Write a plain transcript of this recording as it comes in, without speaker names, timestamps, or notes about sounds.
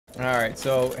Alright,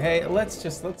 so, hey, let's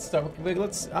start,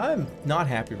 I'm not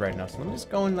happy right now, so let me just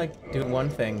go and, like, do one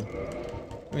thing.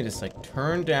 Let me just, like,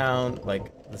 turn down,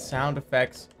 like, the sound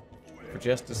effects for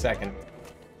just a second.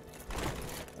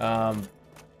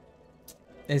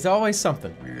 There's always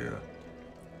something. Yeah.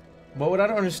 But what I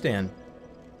don't understand,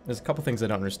 there's a couple things I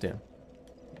don't understand.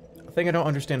 The thing I don't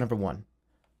understand, number one.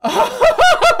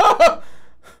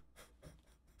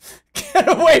 Get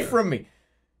away from me!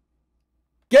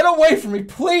 Get away from me,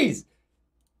 please!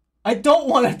 I don't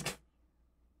want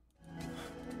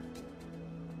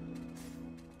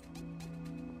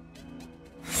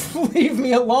to... Leave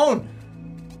me alone!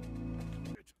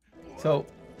 So,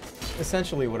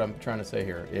 essentially what I'm trying to say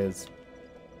here is...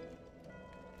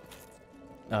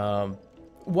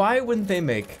 why wouldn't they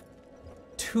make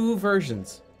 2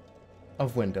 versions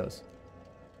of Windows?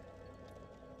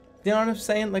 You know what I'm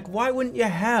saying? Like, why wouldn't you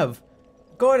have...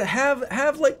 Go ahead,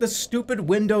 have like the stupid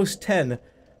Windows 10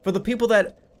 for the people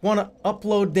that want to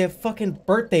upload their fucking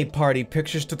birthday party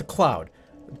pictures to the cloud.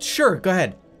 Sure, go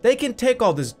ahead. They can take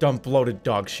all this dumb bloated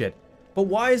dog shit. But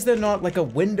why is there not like a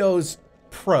Windows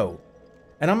Pro?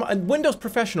 And Windows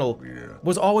Professional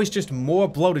was always just more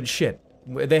bloated shit.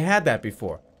 They had that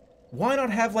before. Why not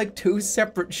have like 2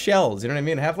 separate shells? You know what I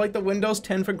mean? Have like the Windows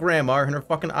 10 for grandma and her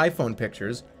fucking iPhone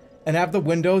pictures, and have the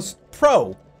Windows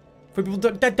Pro for people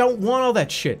that don't want all that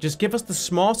shit. Just give us the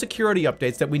small security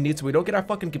updates that we need so we don't get our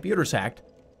fucking computers hacked.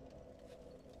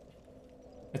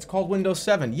 It's called Windows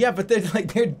 7. Yeah, but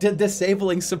they're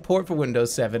disabling support for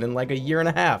Windows 7 in like a year and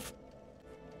a half.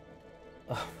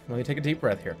 Ugh, let me take a deep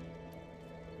breath here.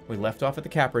 We left off at the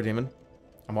Capra Demon.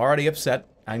 I'm already upset.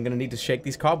 I'm gonna need to shake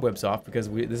these cobwebs off because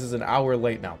this is an hour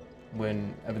late now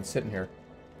when I've been sitting here.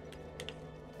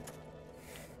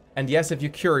 And yes, if you're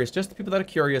curious, just the people that are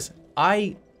curious,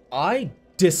 I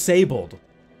disabled.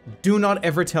 Do not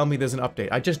ever tell me there's an update.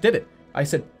 I just did it. I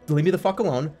said, leave me the fuck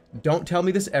alone. Don't tell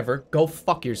me this ever. Go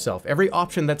fuck yourself. Every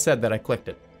option that said that, I clicked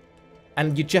it.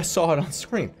 And you just saw it on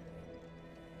screen.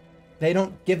 They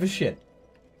don't give a shit.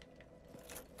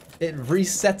 It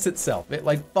resets itself. It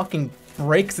like fucking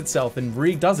breaks itself and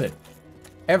redoes it.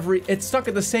 It's stuck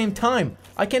at the same time.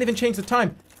 I can't even change the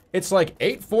time. It's like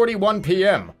 8:41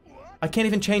 p.m. I can't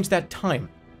even change that time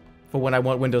for when I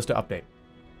want Windows to update.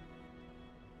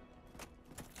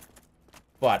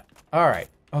 But, alright.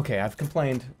 Okay, I've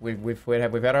complained. We've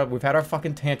had our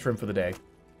fucking tantrum for the day.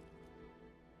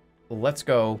 Let's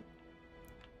go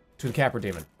to the Capra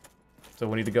Demon. So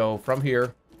we need to go from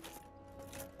here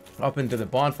up into the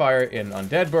bonfire in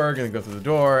Undeadburg, and then go through the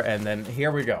door, and then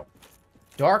here we go.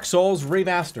 Dark Souls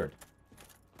Remastered.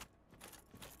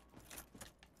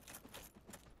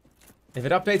 If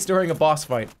it updates during a boss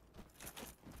fight,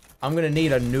 I'm gonna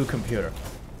need a new computer.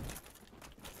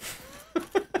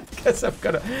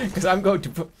 Because I'm going to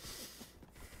put...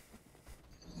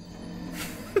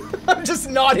 I'm just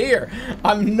not here.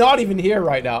 I'm not even here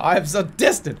right now. I am so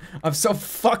distant. I'm so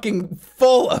fucking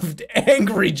full of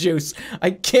angry juice. I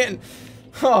can't...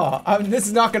 Oh, this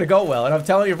is not gonna go well, and I'm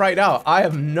telling you right now, I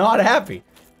am not happy.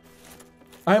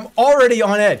 I'm already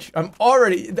on edge.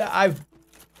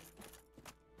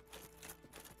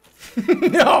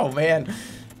 No, man.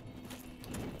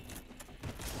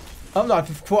 I'm not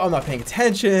paying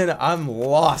attention. I'm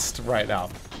lost right now.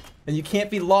 And you can't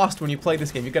be lost when you play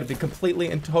this game. You gotta be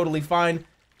completely and totally fine.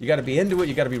 You gotta be into it.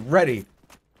 You gotta be ready.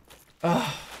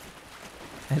 Ugh.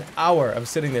 An hour of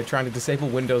sitting there trying to disable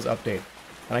Windows Update.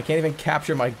 And I can't even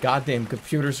capture my goddamn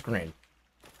computer screen.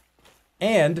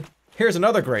 And here's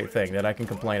another great thing that I can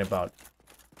complain about.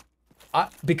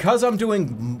 Because I'm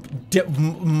doing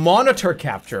monitor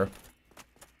capture,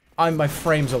 my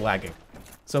frames are lagging.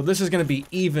 So this is gonna be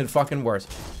even fucking worse.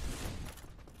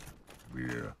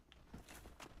 Yeah.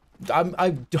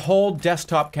 I hold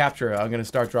desktop capture, I'm gonna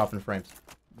start dropping frames.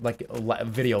 Like,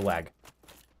 video lag.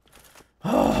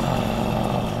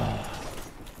 Oh,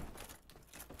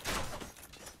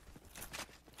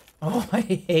 I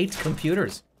hate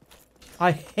computers.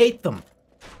 I hate them.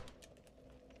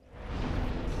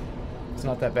 It's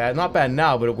not that bad. Not bad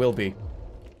now, but it will be.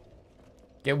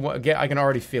 I can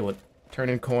already feel it. Turn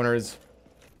in corners.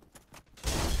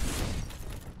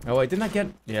 Oh wait, didn't I get...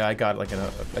 Yeah, I got like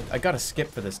I got a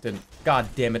skip for this, didn't... God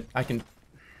damn it, I can...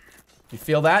 You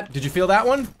feel that? Did you feel that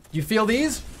one? You feel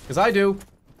these? Because I do.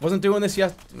 Wasn't doing this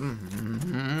yet.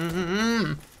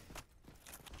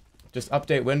 Just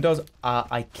update Windows?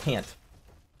 I can't.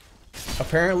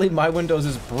 Apparently my Windows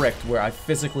is bricked where I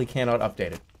physically cannot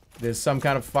update it. There's some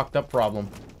kind of fucked up problem.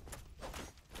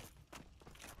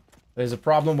 There's a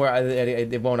problem where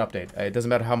it won't update. It doesn't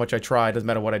matter how much I try, it doesn't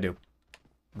matter what I do.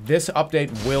 This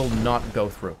update will not go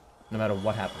through, no matter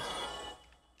what happens.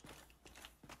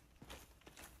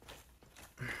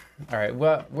 Alright,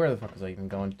 well, where the fuck was I even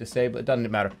going? Disable, it doesn't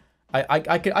matter.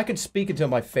 I could speak until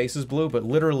my face is blue, but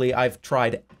literally I've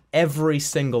tried every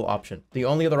single option. The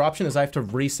only other option is I have to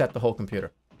reset the whole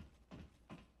computer.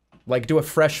 Like, do a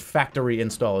fresh factory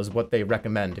install is what they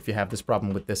recommend if you have this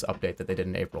problem with this update that they did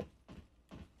in April.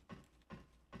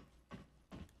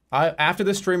 After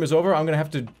this stream is over, I'm gonna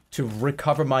have to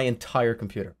recover my entire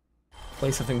computer.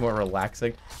 Play something more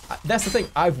relaxing. That's the thing,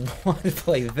 I want to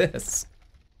play this.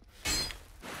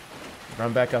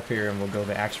 Run back up here and we'll go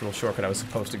the actual shortcut I was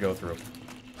supposed to go through.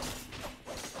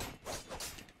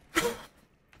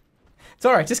 It's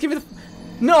alright, just give me the...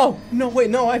 No! No, wait,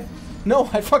 no, I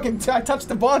touched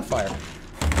the bonfire.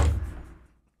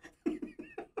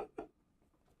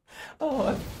 Oh,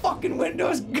 that fucking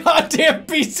Windows goddamn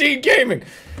PC gaming!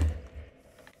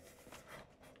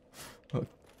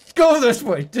 Go this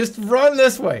way! Just run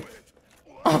this way!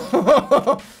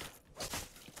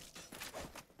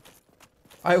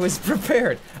 I was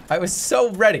prepared. I was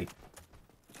so ready.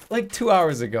 Like 2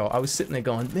 hours ago, I was sitting there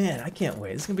going, man, I can't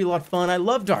wait. This is gonna be a lot of fun. I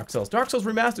love Dark Souls. Dark Souls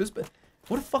Remastered, but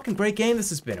what a fucking great game this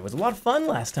has been. It was a lot of fun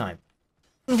last time.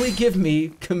 Only give me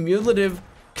cumulative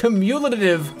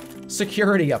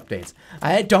security updates.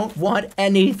 I don't want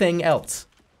anything else.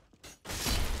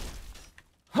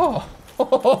 Oh.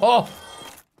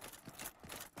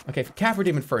 Okay, Capra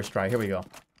Demon first try. Here we go.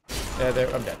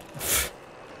 There, I'm dead.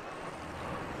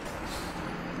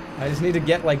 I just need to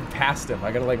get, like, past him.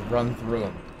 I gotta, like, run through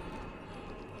him.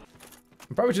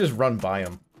 I probably should just run by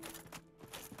him.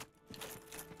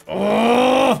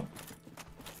 Oh!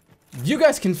 You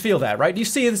guys can feel that, right? You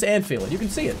see this and feel it. You can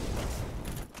see it.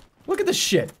 Look at this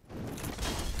shit.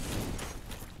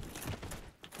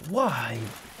 Why?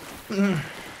 You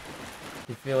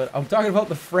feel it? I'm talking about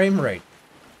the frame rate.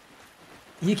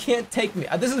 You can't take me.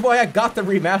 This is why I got the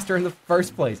remaster in the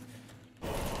first place.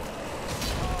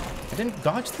 I didn't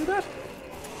dodge through that?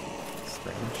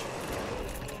 Strange.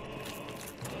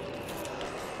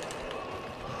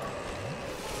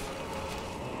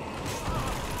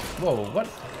 Whoa, what?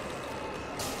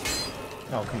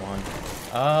 Oh, come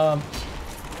on.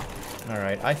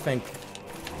 Alright, I think...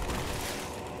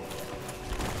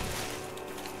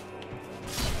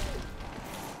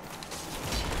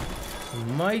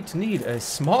 might need a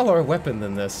smaller weapon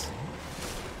than this.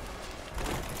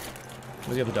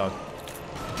 Where's the other dog?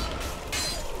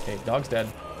 Okay, dog's dead.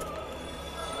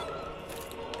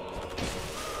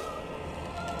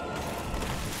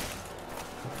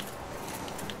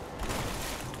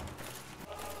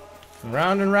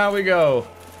 Round and round we go.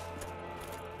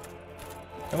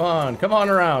 Come on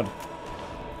around.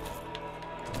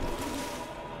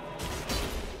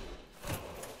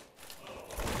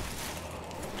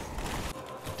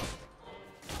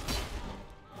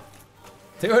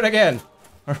 Do it again.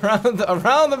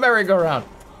 Around the merry-go-round.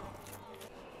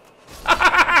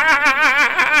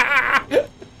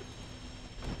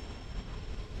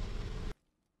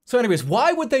 So anyways,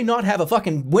 why would they not have a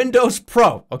fucking Windows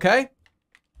Pro, okay?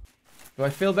 Do I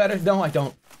feel better? No, I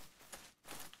don't.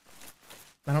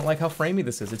 I don't like how framey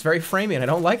this is. It's very framey and I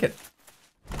don't like it.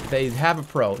 They have a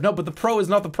Pro. No, but the Pro is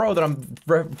not the Pro that I'm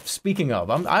speaking of.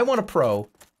 I want a Pro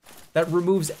that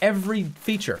removes every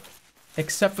feature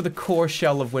except for the core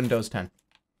shell of Windows 10.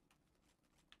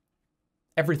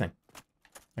 Everything.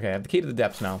 Okay, I have the key to the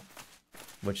depths now.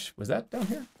 Which, was that down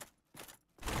here?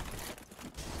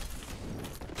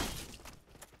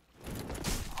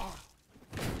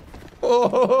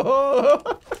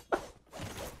 Oh!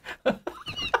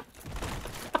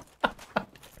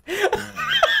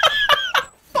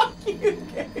 Fuck you,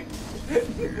 game.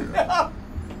 No.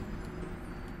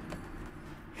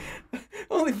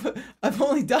 I've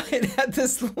only died at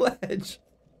this ledge.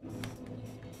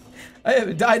 I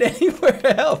haven't died anywhere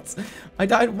else. I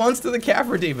died once to the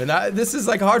Capra Demon. This is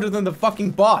like harder than the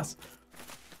fucking boss.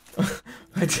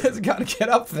 I just gotta get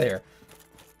up there.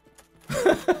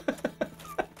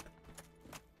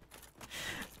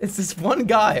 It's this one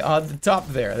guy on the top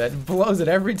there that blows it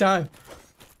every time.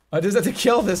 I just have to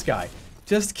kill this guy.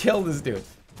 Just kill this dude.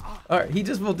 Alright, he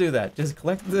just will do that. Just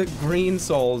collect the green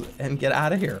souls and get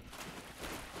out of here.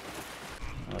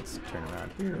 Let's turn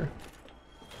around here.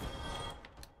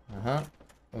 Uh-huh.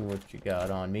 What you got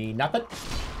on me? Nothing.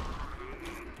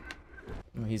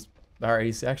 He's... Alright,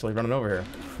 he's actually running over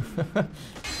here.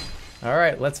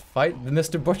 Alright, let's fight the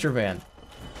Mr. Butcher Man.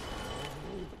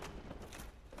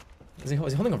 Is he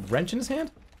holding a wrench in his hand?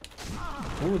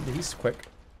 Ooh, he's quick.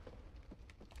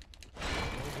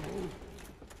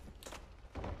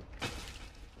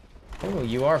 Oh,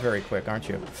 you are very quick, aren't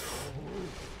you?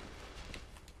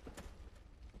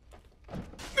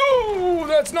 Oh,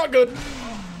 that's not good!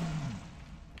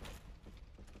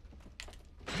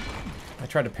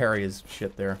 tried to parry his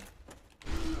shit there.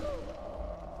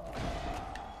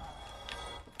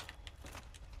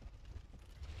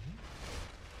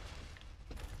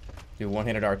 Do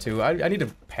one-handed R2. I need to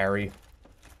parry.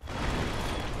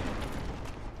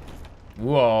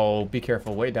 Whoa, be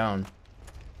careful, way down.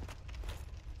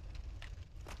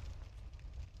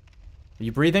 Are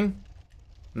you breathing?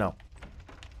 No.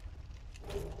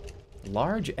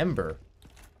 Large ember.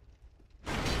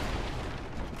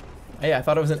 Hey, I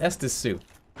thought it was an Estes suit.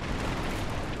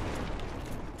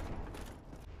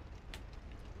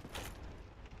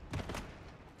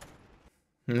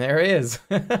 And there he is.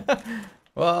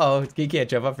 Whoa, he can't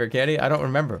jump up here, can he? I don't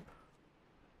remember.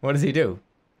 What does he do?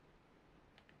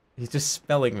 He's just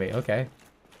spelling me, okay.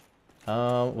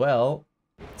 Well,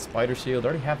 spider shield, I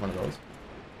already have one of those.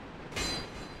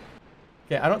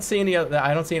 Okay, I don't see any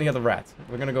other rats.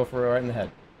 We're gonna go for it right in the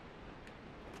head.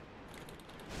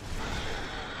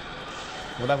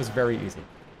 Well, that was very easy.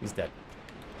 He's dead.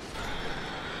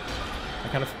 I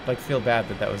kind of like feel bad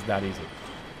that that was that easy.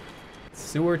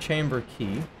 Sewer chamber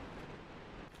key.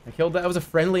 I killed that. That was a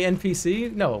friendly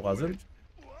NPC? No, it wasn't.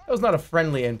 That was not a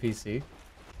friendly NPC.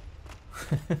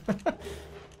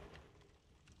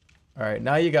 Alright,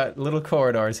 now you got little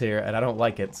corridors here, and I don't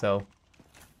like it, so...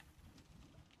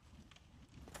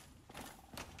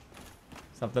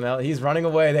 Something else. He's running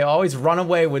away. They always run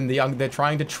away when they're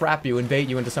trying to trap you and bait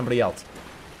you into somebody else.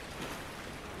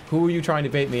 Who are you trying to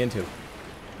bait me into?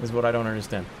 Is what I don't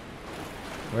understand.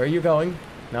 Where are you going?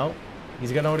 No.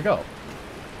 He's gonna know where to go.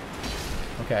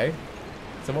 Okay.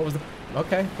 So what was the...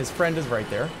 Okay, his friend is right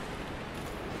there.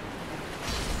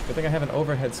 Good thing I have an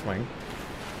overhead swing.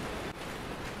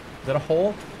 Is that a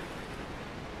hole?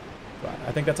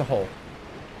 I think that's a hole.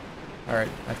 Alright,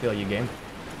 I feel you, game.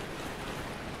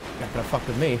 Not gonna fuck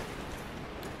with me.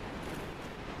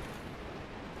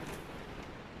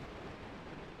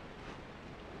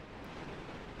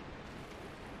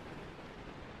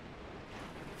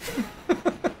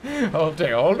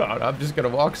 Okay, hold on. I'm just gonna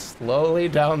walk slowly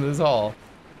down this hall.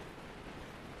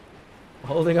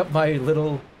 Holding up my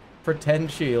little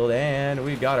pretend shield, and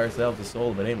we got ourselves a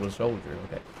soul of an able soldier.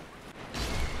 Okay.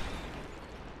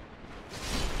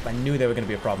 I knew they were gonna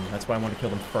be a problem. That's why I wanted to kill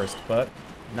them first, but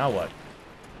now what?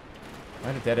 Am I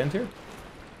at a dead end here?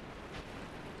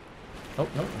 Oh,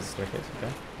 no, this is a staircase,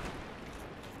 okay.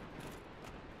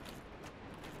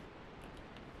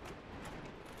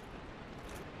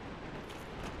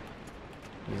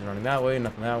 He's running that way,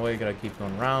 nothing that way, gotta keep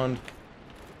going around.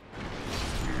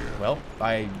 Well,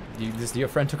 your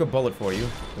friend took a bullet for you,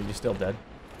 but you're still dead.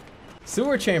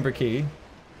 Sewer chamber key.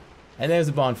 And there's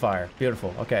a bonfire.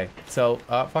 Beautiful, okay. So,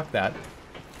 fuck that.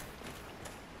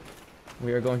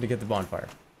 We are going to get the bonfire.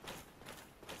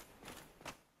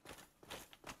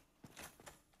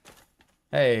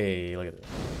 Hey, look at this.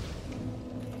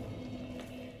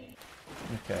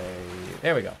 Okay,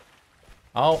 there we go.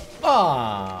 Oh,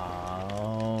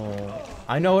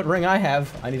 I know what ring I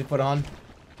have. I need to put on.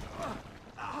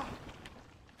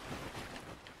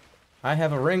 I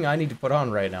have a ring I need to put on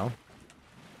right now.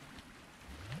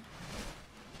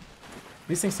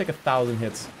 These things take 1,000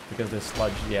 hits because they're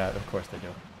sludge. Yeah, of course they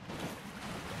do.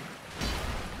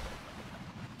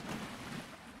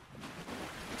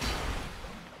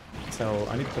 So,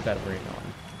 I need to put that ring on.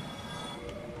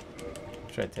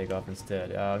 Should I take off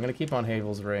instead? I'm gonna keep on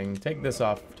Havel's ring. Take this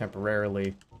off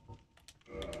temporarily.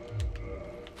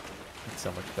 That's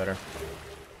so much better.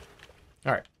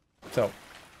 Alright, so.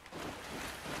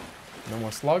 No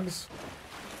more slugs.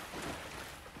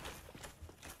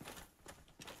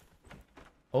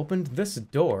 Opened this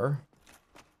door.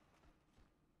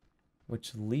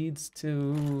 Which leads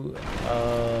to,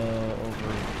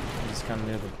 over, just kind of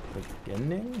near the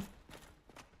beginning?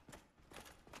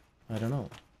 I don't know.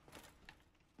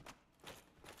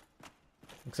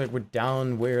 Looks like we're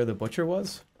down where the butcher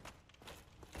was.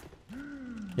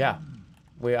 Yeah,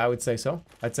 I would say so.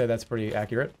 I'd say that's pretty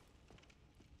accurate.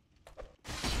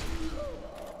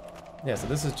 Yeah, so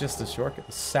this is just a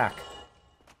shortcut. Sack.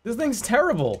 This thing's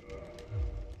terrible.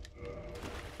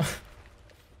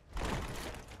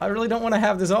 I really don't want to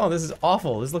have this on. This is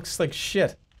awful. This looks like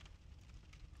shit.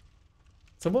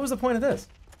 So what was the point of this?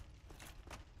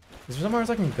 Is there somewhere else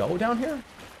I can go down here?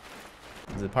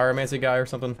 Is it a pyromancy guy or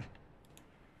something?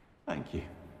 Thank you.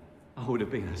 I would have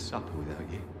been a supper without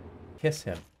you. Kiss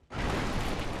him.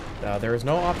 There is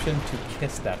no option to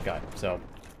kiss that guy, so...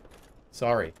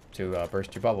 Sorry to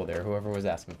burst your bubble there, whoever was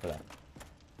asking for that.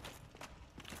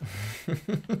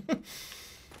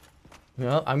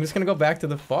 Well, I'm just gonna go back to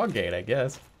the fog gate, I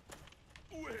guess.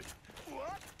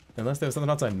 Unless there was something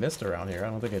else I missed around here. I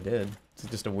don't think I did. It's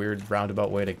just a weird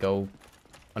roundabout way to go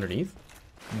underneath.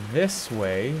 this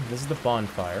way. This is the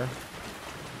bonfire.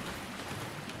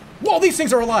 Whoa, these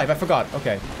things are alive! I forgot.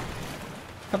 Okay.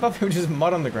 I thought they were just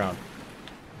mud on the ground.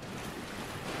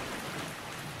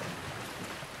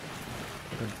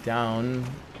 Go down.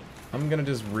 I'm gonna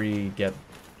just get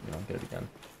it again.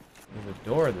 There's a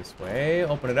door this way.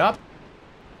 Open it up.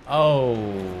 Oh,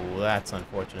 that's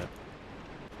unfortunate.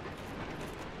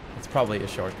 It's probably a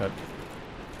shortcut.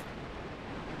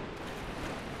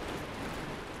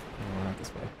 No, not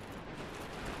this way.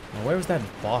 Now, where was that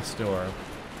boss door?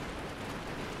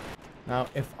 Now,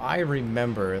 if I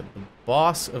remember, the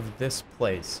boss of this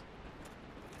place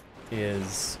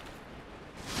is...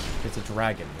 it's a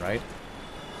dragon, right?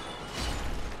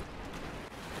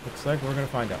 Looks like we're gonna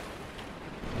find out.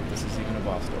 If this is even a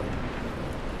boss door.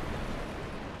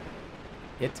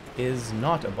 It is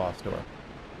not a boss door.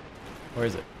 Where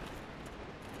is it?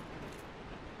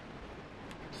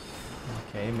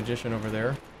 Okay, magician over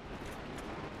there.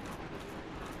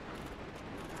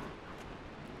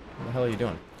 What the hell are you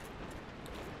doing?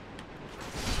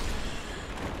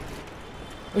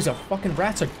 These are fucking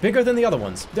rats are bigger than the other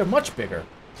ones. They're much bigger.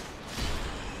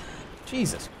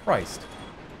 Jesus Christ.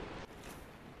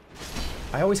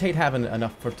 I always hate having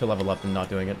enough to level up and not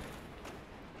doing it.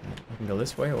 I can go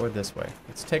this way or this way.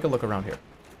 Let's take a look around here.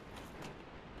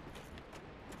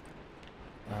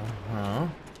 Uh-huh.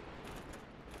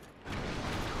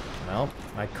 Well,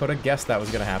 I could have guessed that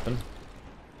was gonna happen.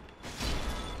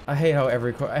 I hate how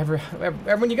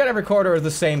when you get every corridor is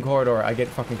the same corridor, I get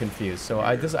fucking confused. So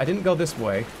I didn't go this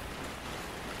way.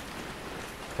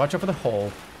 Watch out for the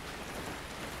hole.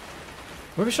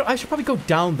 Maybe I should probably go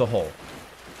down the hole.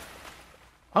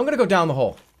 I'm gonna go down the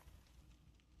hole.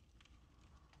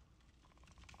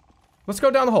 Let's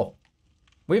go down the hole.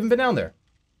 We haven't been down there.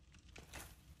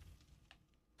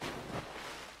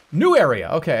 New area.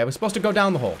 Okay, I was supposed to go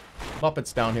down the hole.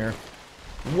 Muppets down here.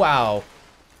 Wow.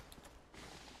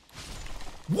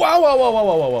 Wow, wow, wow, wow,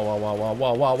 wow, wow, wow, wow, wow,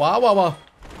 wow, wow, wow, wow, wow.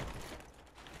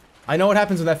 I know what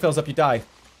happens when that fills up, you die.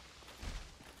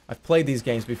 I've played these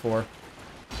games before.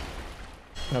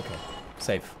 Okay,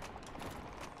 safe.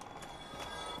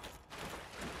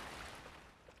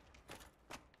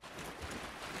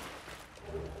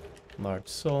 Large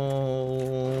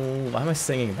soul. Why am I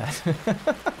singing that?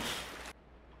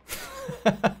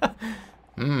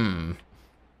 Hmm.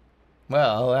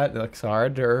 Well, that looks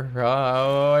harder.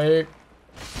 Right.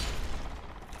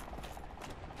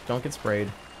 Don't get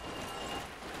sprayed.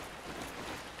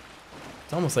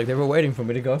 It's almost like they were waiting for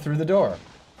me to go through the door.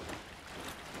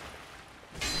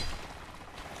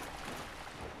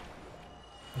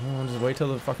 Oh, just wait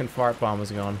till the fucking fart bomb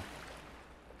is gone.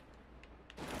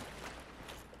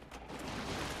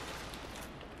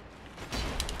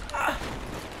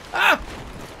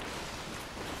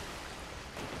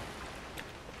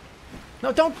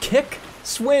 No, don't kick!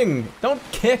 Swing! Don't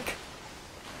kick!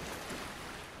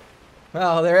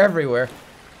 Well, they're everywhere.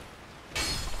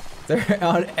 They're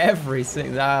on every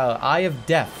single... Eye of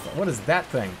Death. What is that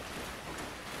thing?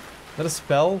 Is that a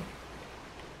spell?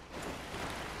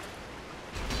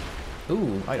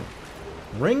 Ooh, item.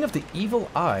 Ring of the Evil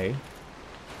Eye.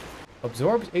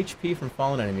 Absorbs HP from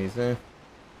fallen enemies.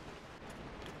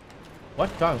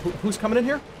 What? God, who's coming in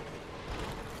here?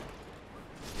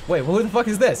 Wait, well, who the fuck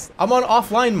is this? I'm on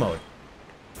offline mode.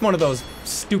 It's one of those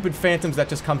stupid phantoms that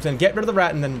just comes in. Get rid of the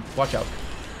rat and then watch out.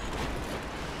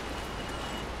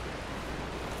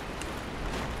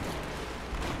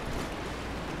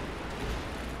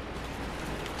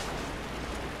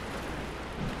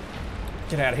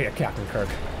 Get out of here, Captain Kirk.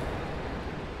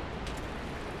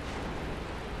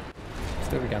 Let's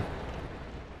do it again.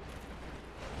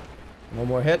 One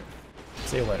more hit.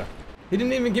 See you later. He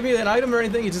didn't even give me an item or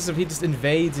anything. He just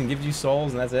invades and gives you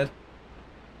souls and that's it.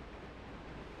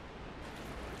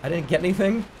 I didn't get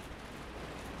anything.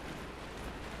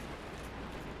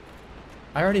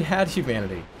 I already had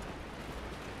humanity.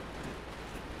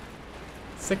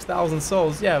 6,000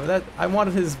 souls. Yeah, but that I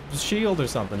wanted his shield or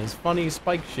something. His funny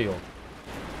spike shield.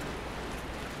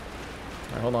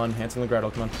 Alright, hold on. Hansel and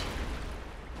Gretel, come on. Is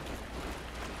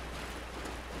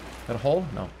that a hole?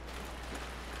 No.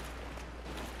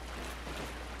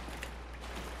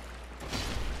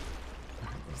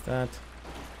 That.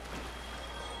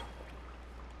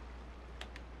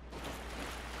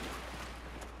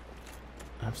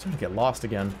 I'm starting to get lost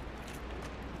again.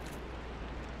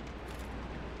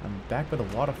 I'm back where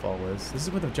the waterfall is. This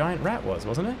is where the giant rat was,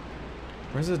 wasn't it?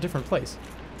 Or is this a different place?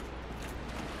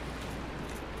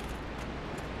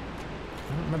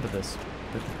 I don't remember this.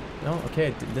 No,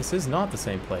 okay, this is not the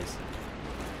same place.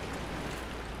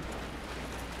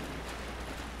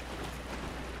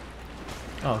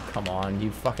 Oh, come on, you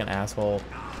fucking asshole.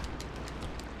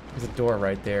 There's a door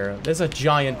right there. There's a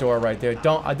giant door right there.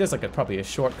 Don't, there's like probably a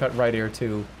shortcut right here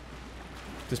too.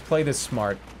 Just play this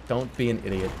smart. Don't be an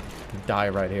idiot. Die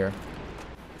right here.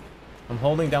 I'm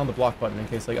holding down the block button in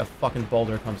case like a fucking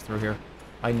boulder comes through here.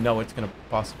 I know it's gonna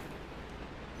possibly.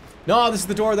 No, this is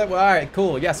the door that. Alright,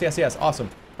 cool. Yes, yes, yes. Awesome.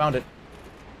 Found it.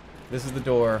 This is the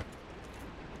door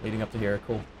leading up to here.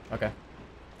 Cool. Okay.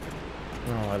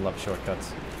 Oh, I love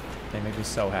shortcuts. They make me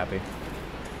so happy.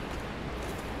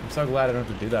 I'm so glad I don't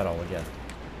have to do that all again.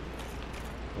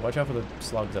 Watch out for the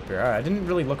slugs up here. Alright, I didn't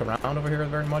really look around over here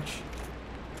very much.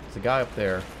 There's a guy up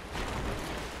there.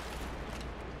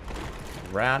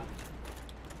 Rat.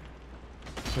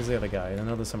 Who's the other guy? I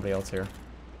know there's somebody else here.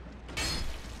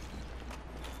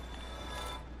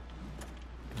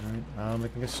 Alright, I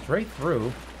can go straight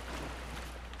through.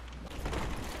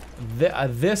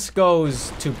 This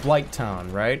goes to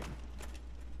Blighttown, right?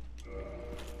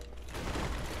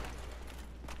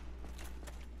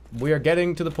 We are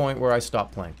getting to the point where I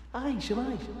stop playing. Aye,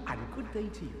 Shemai, and good day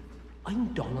to you.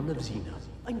 I'm Donald of Xena.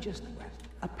 I'm just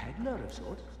a peddler of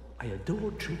sorts. I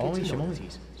adore trinkets and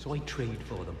oddities, so I trade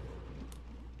for them.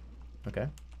 Okay.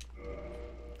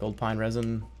 Gold pine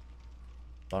resin.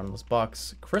 Bottomless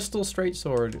box. Crystal straight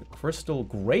sword. Crystal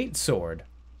great sword.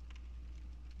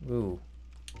 Ooh.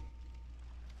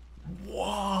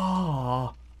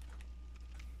 Whoa.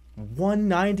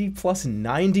 190 plus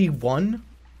 91?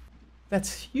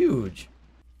 That's huge.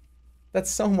 That's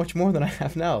so much more than I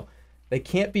have now. They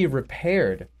can't be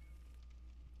repaired.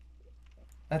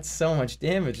 That's so much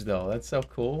damage, though. That's so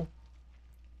cool.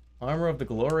 Armor of the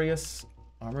Glorious.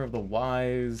 Armor of the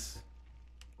Wise.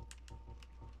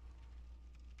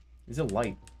 These are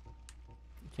light.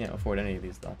 You can't afford any of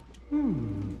these, though.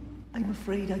 I'm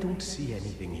afraid I don't see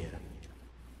anything here.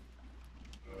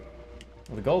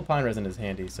 Well, the gold pine resin is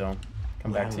handy, so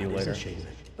come back to you later. A shame.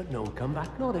 But no, come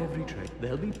back. Not every trade.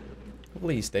 There'll be...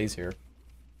 Hopefully he stays here.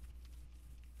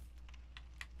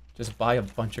 Just buy a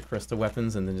bunch of crystal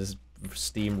weapons and then just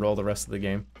steamroll the rest of the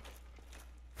game.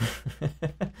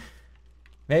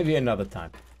 Maybe another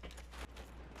time.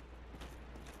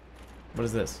 What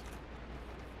is this?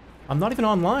 I'm not even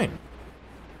online.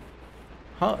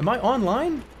 How am I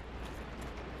online?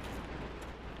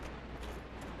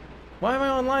 Why am I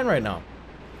online right now?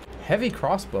 Heavy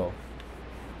crossbow.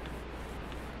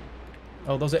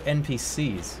 Oh, those are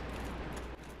NPCs.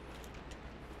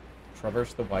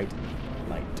 Traverse the white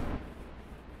light.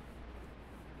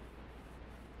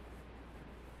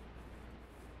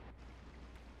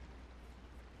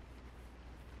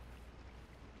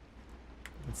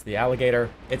 It's the alligator.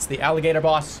 It's the alligator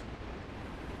boss.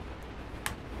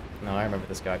 No, I remember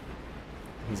this guy.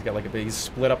 He's got like a big, he's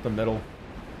split up the middle.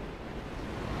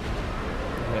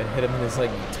 I hit him in his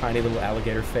like tiny little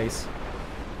alligator face.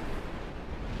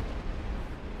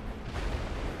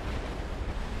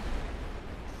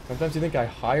 Sometimes you think I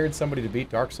hired somebody to beat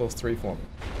Dark Souls 3 for me.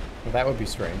 Well, that would be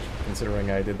strange, considering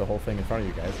I did the whole thing in front of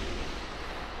you guys.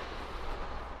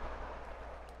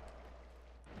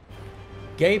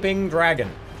 Gaping Dragon.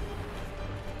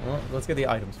 Well, let's get the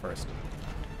items first.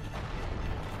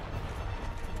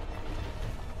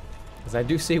 Because I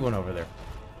do see one over there.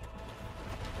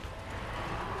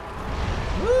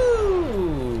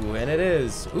 Woo! And it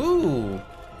is. Ooh!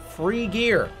 Free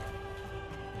gear.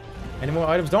 Any more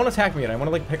items? Don't attack me yet. I want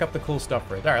to like pick up the cool stuff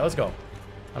first. Alright, let's go.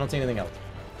 I don't see anything else.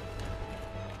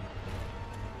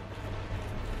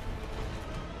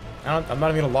 I'm not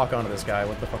even gonna lock onto this guy.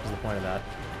 What the fuck is the point of that?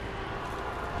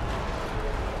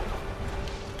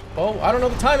 Oh, I don't know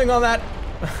the timing on that.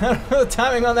 I don't know the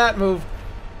timing on that move.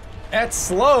 That's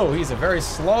slow. He's a very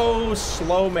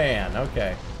slow man.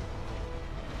 Okay.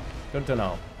 Good to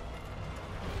know.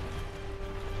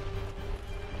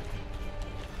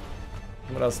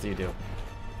 What else do you do?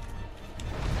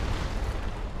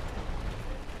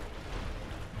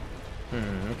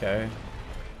 Okay.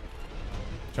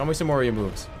 Show me some more of your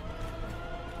moves.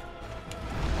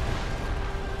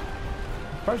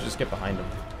 Probably should just get behind him.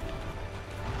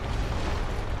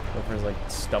 Go for his, like,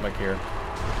 stomach here.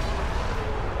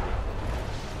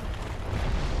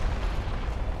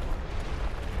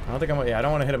 I don't think I'm... Yeah, I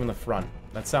don't want to hit him in the front.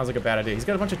 That sounds like a bad idea. He's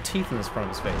got a bunch of teeth in the front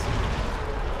of his face.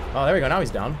 Oh, there we go. Now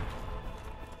he's down.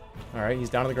 Alright, he's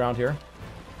down on the ground here.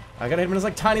 I gotta hit him in his,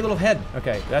 like, tiny little head.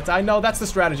 Okay, that's... I know, that's the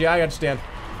strategy. I understand.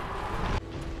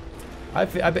 I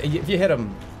bet if you hit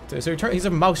him... So he's a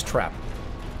mouse trap.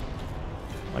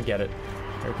 I get it.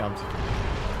 Here it comes.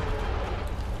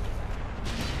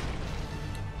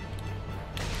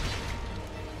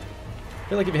 I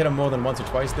feel like if you hit him more than once or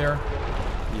twice there,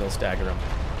 you'll stagger him.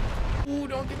 Ooh,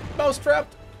 don't get mouse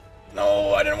trapped!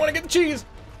 No, I didn't want to get the cheese!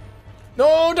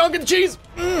 No, don't get the cheese!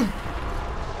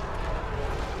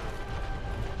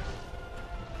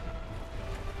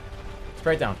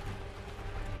 Straight down.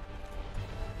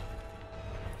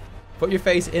 Put your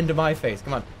face into my face.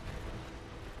 Come on.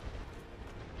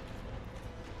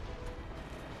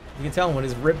 You can tell when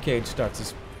his ribcage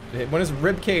starts. When his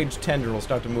ribcage tendrils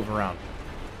start to move around.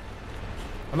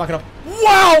 I'm not gonna.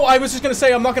 Wow! I was just gonna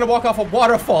say I'm not gonna walk off a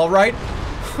waterfall, right?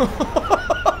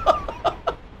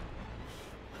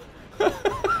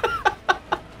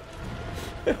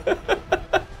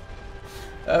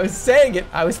 I was saying it.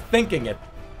 I was thinking it.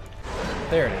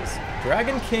 There it is.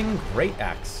 Dragon King Great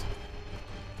Axe.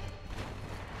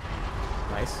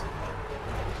 Nice.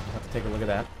 I'll have to take a look at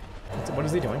that. What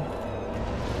is he doing?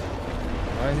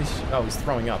 Why is he oh, he's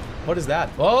throwing up. What is that?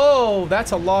 Oh,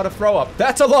 that's a lot of throw up.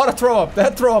 That's a lot of throw up.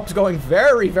 That throw up's going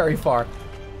very, very far.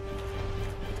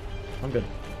 I'm good.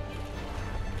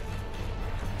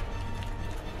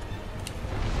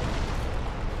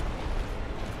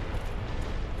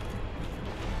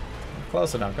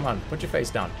 Close enough. Come on, put your face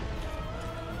down.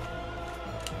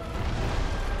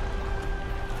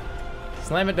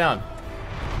 Slam it down.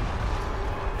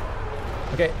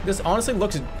 Okay, this honestly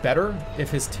looks better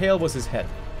if his tail was his head.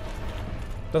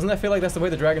 Doesn't that feel like that's the way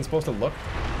the dragon's supposed to look?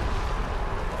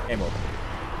 Game over.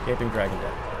 Gaping dragon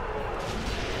dead.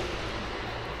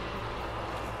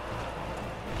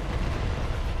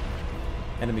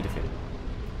 Enemy defeated.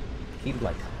 Heat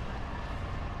Blight.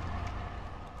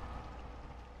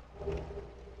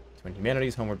 When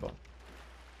humanity's homeward bound.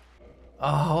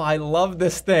 Oh, I love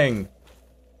this thing.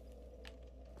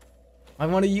 I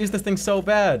want to use this thing so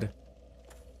bad.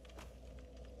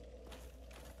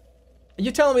 Are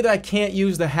you telling me that I can't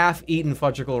use the half-eaten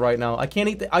fudgicle right now? I can't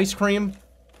eat the ice cream?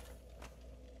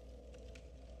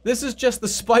 This is just the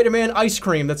Spider-Man ice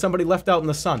cream that somebody left out in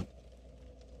the sun.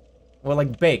 Or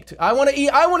like baked. I want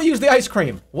to use the ice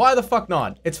cream. Why the fuck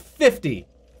not? It's 50.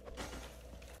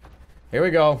 Here we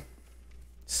go.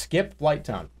 Skip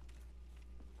Blighttown.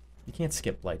 You can't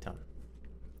skip Blighttown.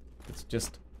 It's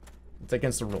just, it's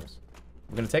against the rules.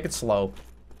 We're gonna take it slow.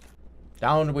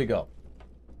 Down we go.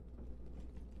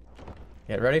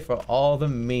 Get ready for all the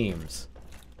memes.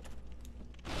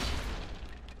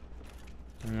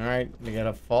 Alright, we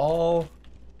gotta fall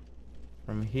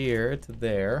from here to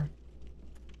there.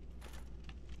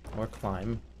 Or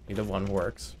climb. Either one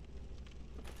works.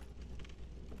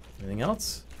 Anything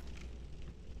else?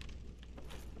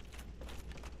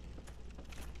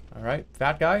 Alright,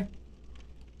 fat guy.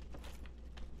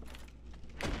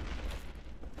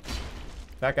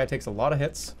 Fat guy takes a lot of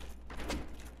hits.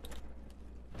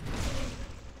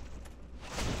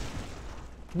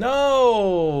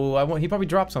 No! He probably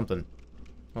dropped something.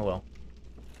 Oh well.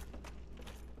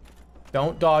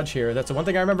 Don't dodge here. That's the one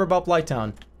thing I remember about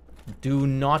Blighttown. Do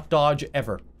not dodge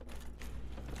ever.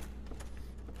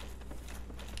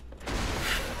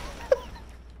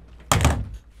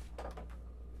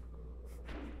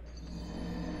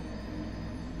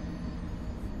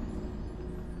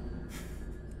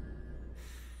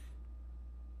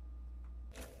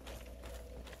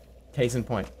 Case in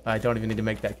point. I don't even need to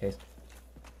make that case.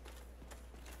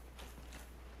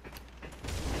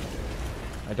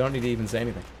 I don't need to even say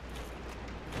anything.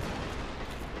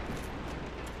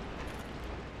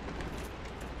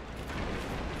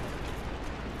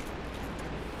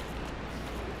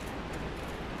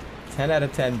 "10 out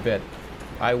of 10 bit.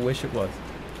 I wish it was."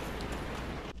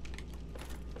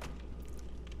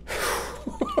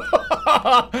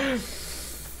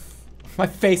 My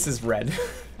face is red.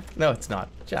 No, it's not.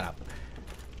 Shut up.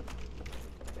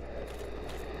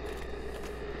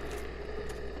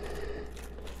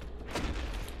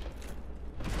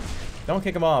 Don't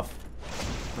kick him off.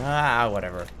 Ah,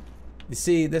 whatever. You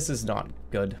see, this is not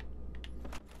good.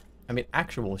 I mean,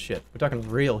 actual shit. We're talking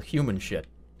real human shit.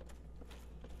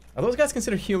 Are those guys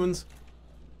considered humans?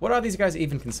 What are these guys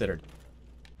even considered?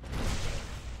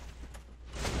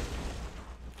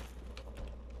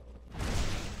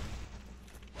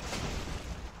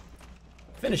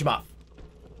 Finish him off.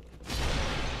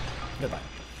 Goodbye.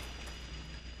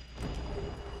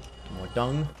 More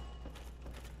dung.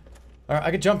 Alright,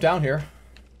 I could jump down here.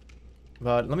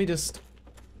 But let me just...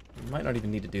 might not even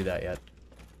need to do that yet.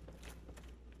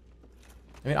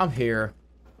 I mean, I'm here.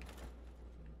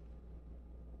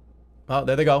 Oh,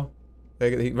 there they go.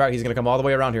 Right, he's gonna come all the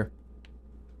way around here.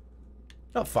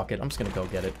 Oh, fuck it. I'm just gonna go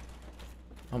get it.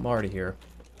 I'm already here.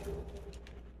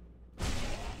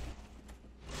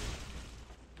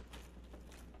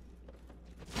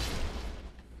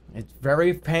 It's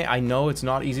very I know it's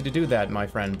not easy to do that, my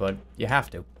friend, but you have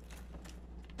to.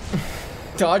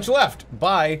 Dodge left.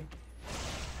 Bye.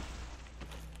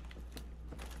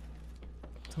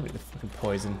 Tell me the fucking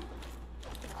poison.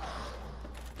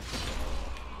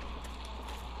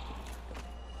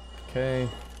 Okay.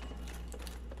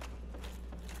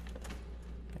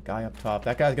 That guy up top.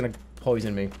 That guy's gonna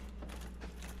poison me.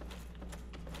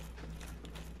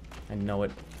 I know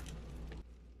it.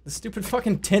 The stupid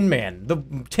fucking Tin Man. The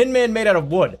Tin Man made out of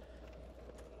wood.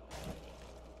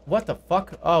 What the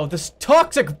fuck? Oh, this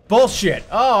toxic bullshit.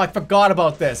 Oh, I forgot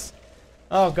about this.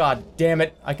 Oh god damn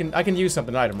it. I can use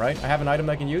something, an item, right? I have an item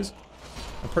I can use?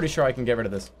 I'm pretty sure I can get rid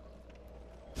of this.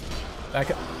 I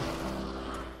can...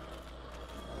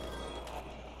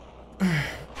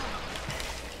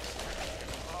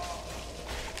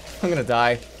 I'm gonna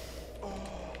die.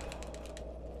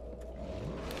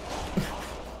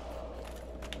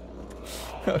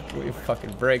 Give me a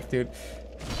fucking break, dude.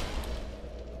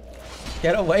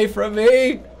 Get away from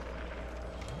me!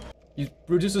 You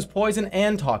reduces poison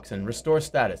and toxin. Restore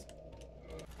status.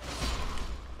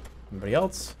 Anybody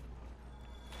else?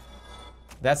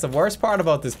 That's the worst part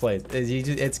about this place. Is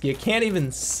you can't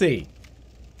even see.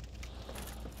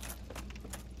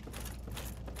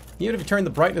 Even if you turn the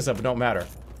brightness up, it don't matter.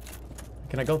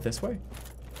 Can I go this way?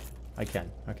 I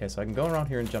can. Okay, so I can go around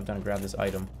here and jump down and grab this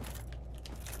item.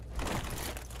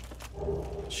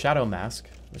 Shadow mask.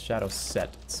 The shadow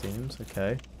set, it seems.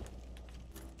 Okay.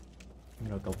 I'm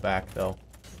gonna go back, though.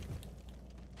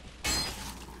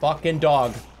 Fucking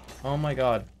dog. Oh my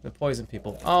god. The poison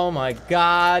people. Oh my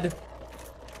god.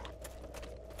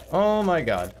 Oh my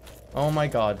god. Oh my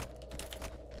god.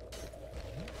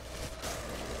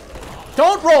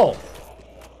 Don't roll!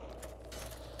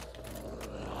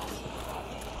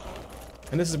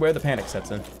 And this is where the panic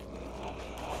sets in.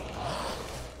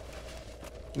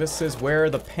 This is where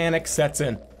the panic sets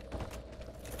in.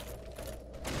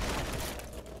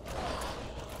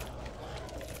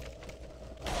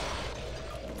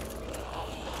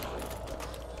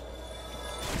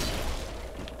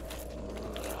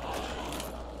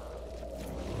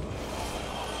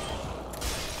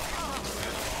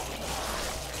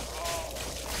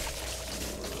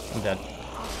 I'm dead.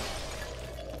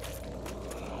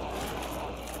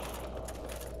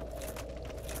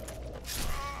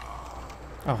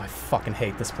 Oh, I fucking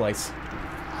hate this place.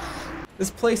 This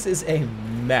place is a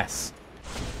mess.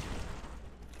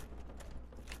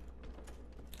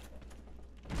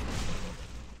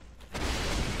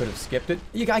 Could have skipped it.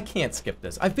 I can't skip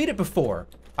this. I've beat it before.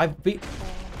 Can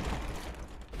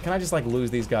I just, like, lose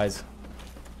these guys?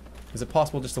 Is it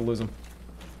possible just to lose them?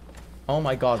 Oh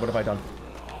my god, what have I done?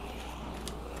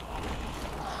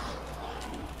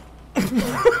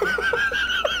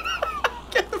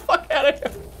 Get the fuck out of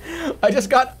here. I just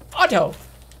got auto.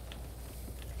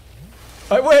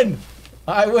 I win.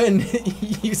 I win.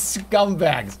 You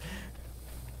scumbags.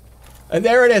 And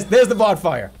there it is. There's the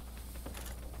bonfire.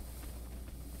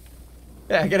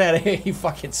 Yeah, get out of here, you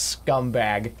fucking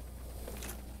scumbag.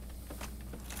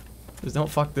 Just don't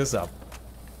fuck this up.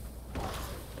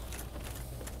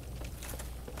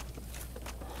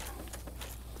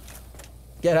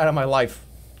 Get out of my life.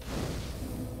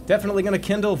 Definitely gonna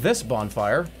kindle this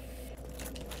bonfire.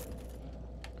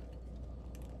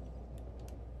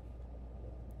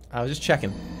 I was just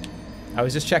checking. I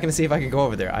was just checking to see if I could go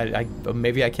over there.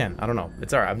 Maybe I can. I don't know.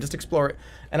 It's alright. I'm just exploring.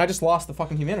 And I just lost the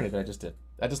fucking humanity that I just did.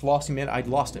 I just lost humanity. I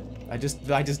lost it. I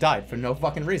just died for no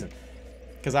fucking reason.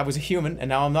 Because I was a human, and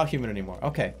now I'm not human anymore.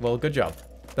 Okay, well, good job.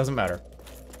 Doesn't matter.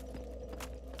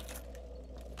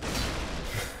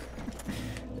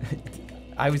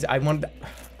 I wanted to...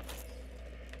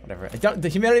 Whatever. The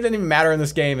humanity doesn't even matter in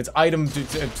this game. It's item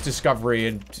discovery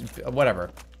and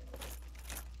whatever.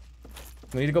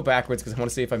 We need to go backwards because I want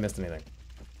to see if I missed anything.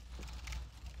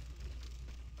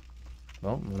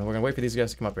 Well, we're gonna wait for these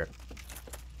guys to come up here.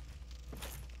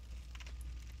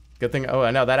 Good thing. Oh,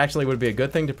 I know that actually would be a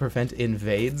good thing to prevent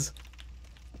invades.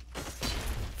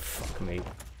 Fuck me.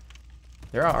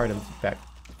 There are items back.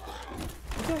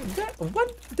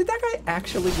 What? Did that guy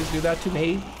actually just do that to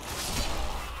me?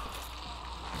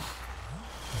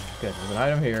 Good. There's an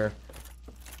item here.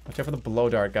 Watch out for the blow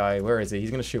dart guy. Where is he?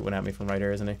 He's gonna shoot one at me from right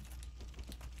here, isn't he?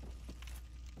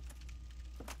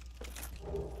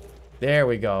 There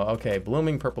we go. Okay,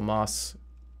 blooming purple moss.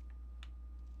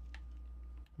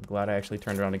 I'm glad I actually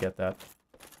turned around to get that.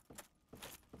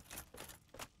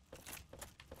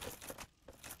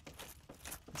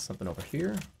 Something over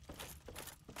here.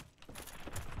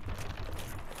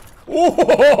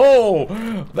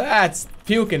 Whoa! That's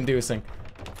puke-inducing.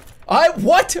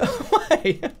 What?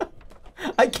 Why?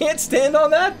 I can't stand on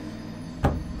that?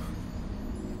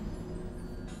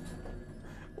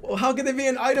 Well, how could there be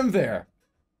an item there?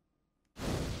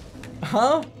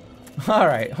 Huh?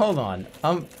 Alright, hold on.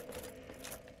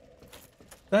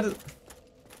 That is...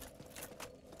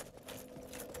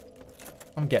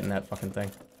 I'm getting that fucking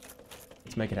thing.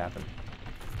 Let's make it happen.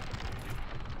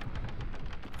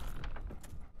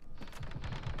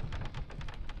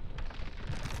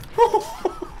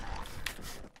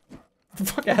 Get the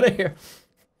fuck out of here.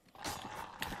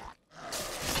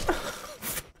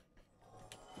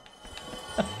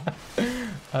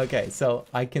 Okay, so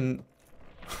I can...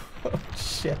 Oh,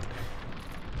 shit.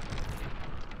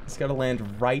 It's gotta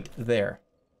land right there.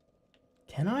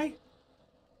 Can I?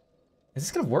 Is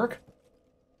this gonna work?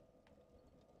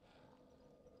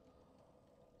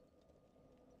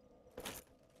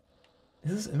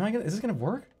 Is this gonna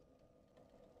work?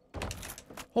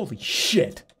 Holy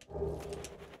shit!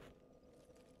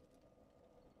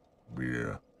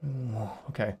 Yeah.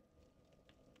 Okay.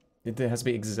 It has to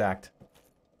be exact.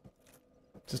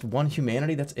 Just one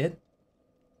humanity, that's it?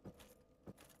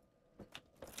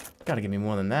 Gotta give me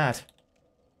more than that.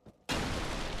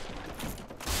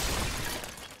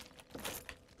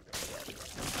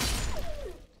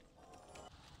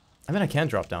 I mean, I can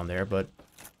drop down there, but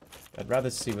I'd rather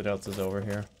see what else is over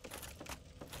here.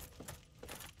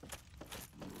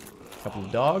 Couple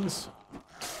of dogs.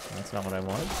 That's not what I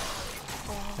wanted.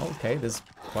 Okay, there's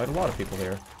quite a lot of people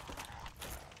here.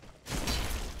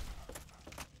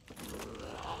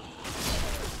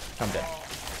 I'm dead.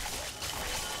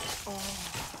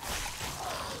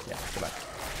 Yeah, go back.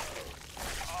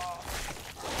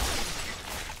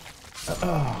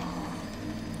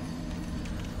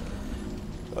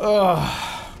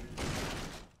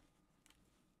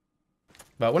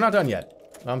 But we're not done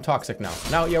yet. I'm toxic now.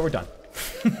 Now, yeah, we're done.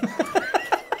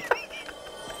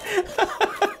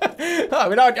 Oh,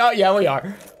 we're not. Oh, yeah, we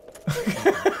are.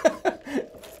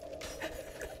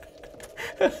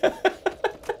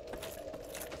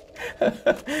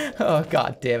 Oh,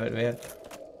 god damn it, man.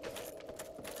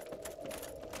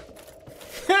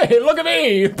 Hey, look at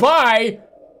me! Bye!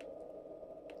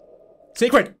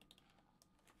 Secret!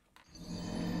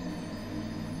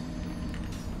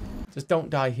 Just don't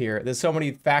die here. There's so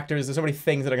many factors, there's so many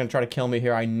things that are gonna try to kill me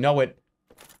here. I know it.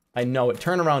 I know it.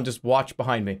 Turn around, just watch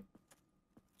behind me.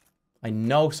 I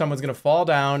know someone's gonna fall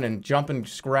down and jump and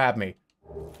just grab me.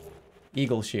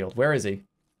 Eagle shield. Where is he?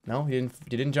 No, he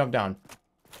didn't jump down.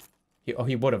 Oh,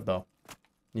 he would have, though.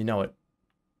 You know it.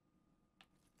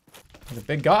 The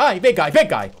big guy! Big guy! Big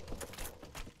guy!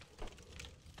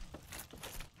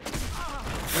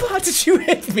 How did you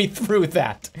hit me through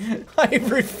that? I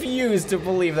refuse to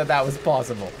believe that that was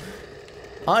possible.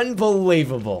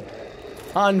 Unbelievable.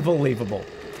 Unbelievable.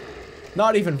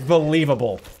 Not even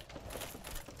believable.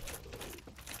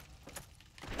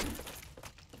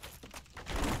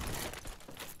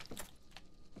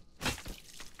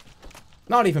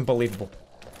 Not even believable.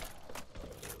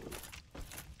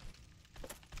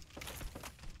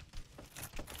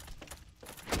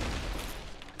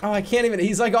 Oh, I can't even,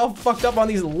 he's like all fucked up on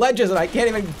these ledges and I can't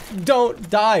even, don't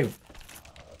dive.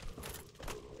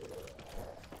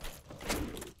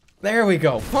 There we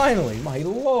go, finally, my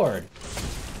lord.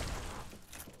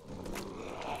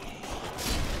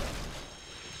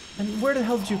 And where the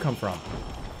hell did you come from?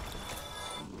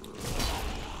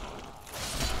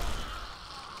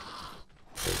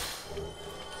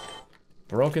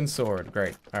 Broken sword,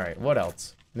 great. Alright, what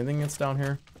else? Anything that's down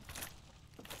here?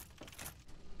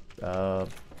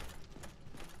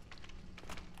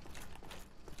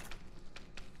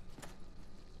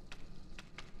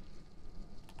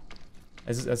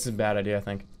 That's a bad idea, I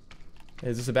think.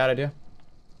 Is this a bad idea?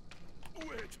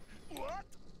 Wait, what?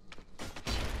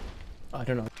 I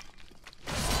don't know.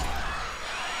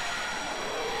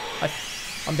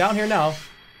 I'm down here now.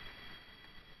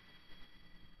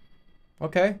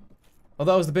 Okay. Oh,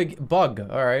 that was the big bug.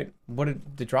 Alright. What did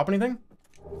it drop anything?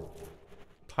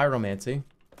 Pyromancy.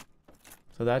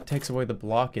 So that takes away the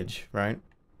blockage, right?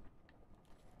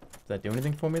 Does that do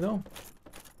anything for me, though?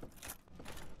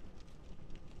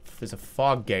 There's a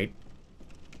fog gate.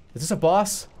 Is this a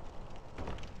boss?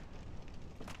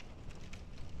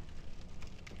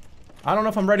 I don't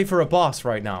know if I'm ready for a boss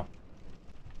right now.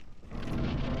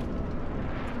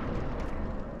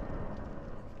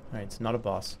 Alright, it's not a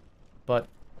boss. But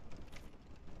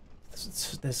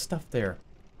there's stuff there.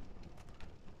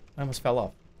 I almost fell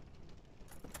off.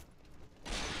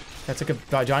 That's like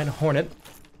a giant hornet.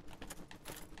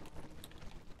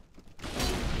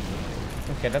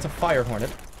 Okay, that's a fire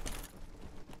hornet.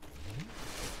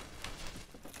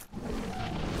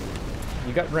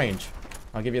 You got range.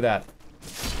 I'll give you that.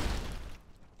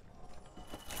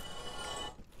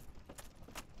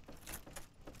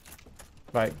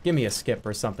 Right, give me a skip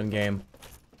or something, game.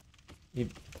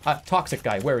 Toxic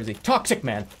guy, where is he? Toxic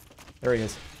man! There he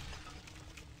is.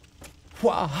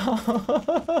 Wow.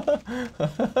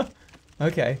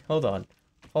 Okay, hold on.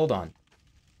 Hold on.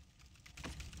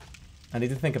 I need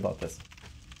to think about this.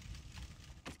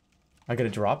 I gotta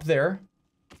drop there.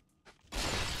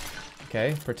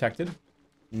 Okay, protected.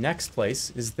 Next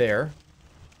place is there.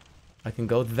 I can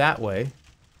go that way.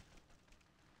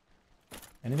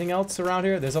 Anything else around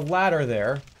here? There's a ladder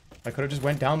there. I could have just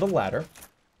went down the ladder.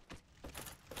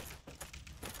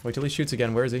 Wait till he shoots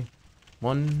again. Where is he?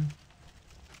 1,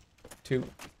 2.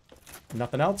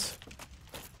 Nothing else?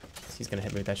 He's gonna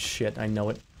hit me with that shit. I know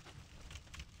it.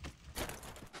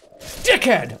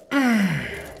 Dickhead!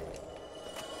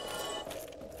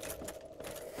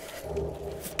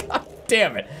 God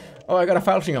damn it. Oh, I got a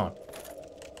falching on.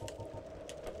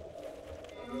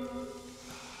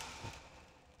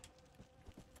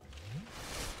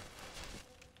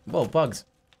 Whoa, bugs.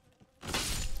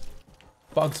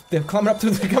 Bugs. They're coming up to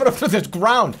the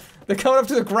ground. They're coming up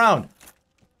to the ground.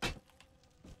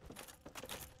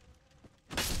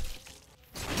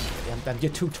 Damn,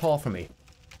 you're too tall for me.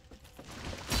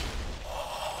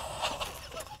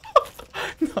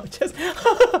 No, just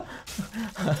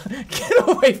get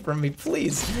away from me,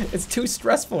 please. It's too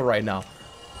stressful right now.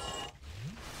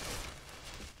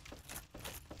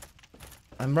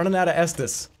 I'm running out of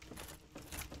Estus.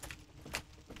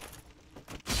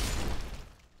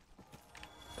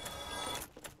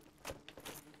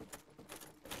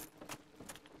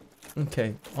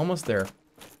 Okay, almost there.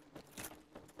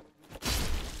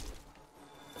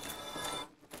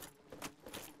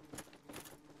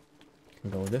 I can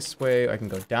go this way, I can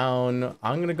go down.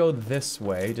 I'm gonna go this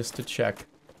way just to check.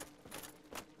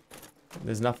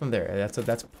 There's nothing there.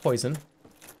 That's poison.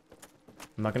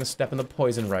 I'm not gonna step in the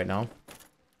poison right now.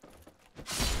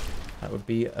 That would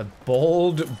be a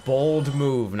bold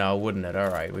move now, wouldn't it?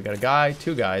 Alright, we got a guy,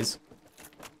 2 guys.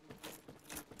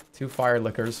 2 fire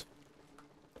lickers.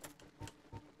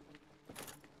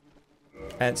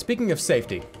 And speaking of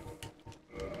safety,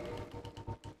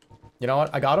 you know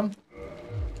what? I got him.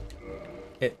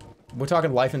 We're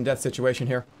talking life and death situation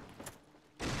here.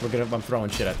 I'm throwing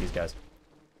shit at these guys.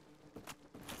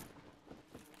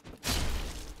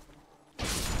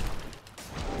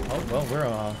 Oh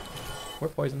well, we're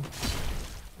poisoned.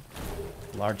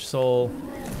 Large soul.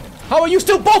 How are you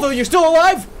still? Both of you still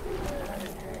alive?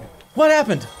 What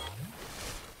happened?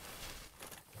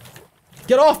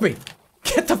 Get off me!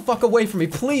 Get the fuck away from me,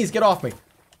 please get off me.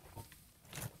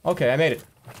 Okay, I made it.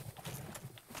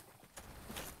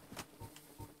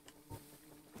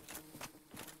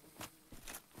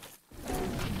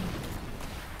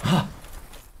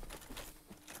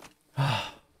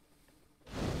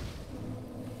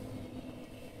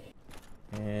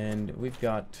 And we've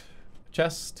got a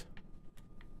chest.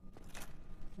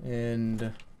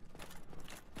 And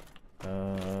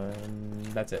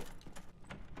that's it.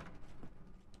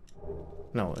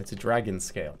 No, it's a dragon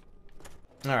scale.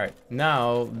 Alright,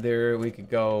 now there we could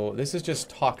go. This is just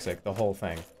toxic, the whole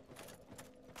thing.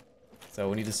 So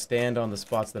we need to stand on the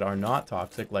spots that are not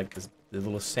toxic, like the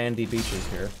little sandy beaches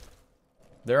here.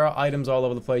 There are items all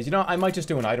over the place. You know, I might just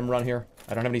do an item run here.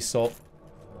 I don't have any salt.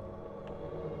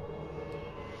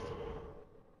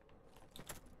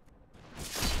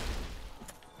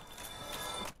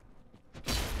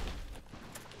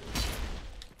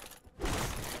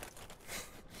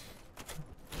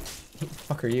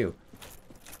 Are you?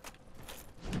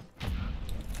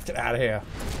 Get out of here.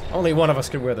 Only one of us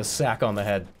could wear the sack on the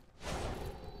head.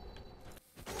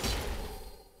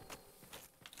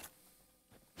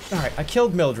 Alright, I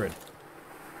killed Mildred.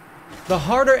 The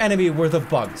harder enemy were the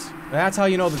bugs. That's how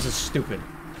you know this is stupid.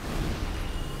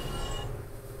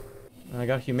 I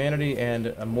got humanity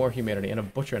and more humanity and a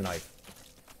butcher knife.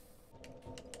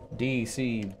 D,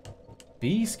 C,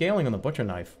 B scaling on the butcher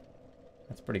knife.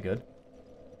 That's pretty good.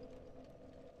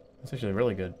 That's actually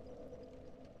really good.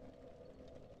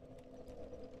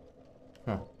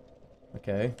 Huh.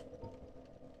 Okay.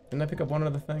 Didn't I pick up one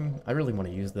other thing? I really want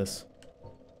to use this.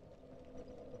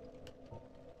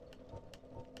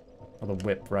 Oh, the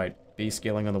whip, right. B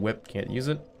scaling on the whip, can't use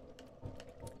it.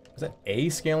 Is that A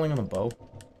scaling on the bow?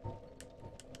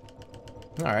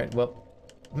 Alright, well,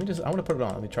 I want to put it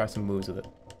on. Let me try some moves with it.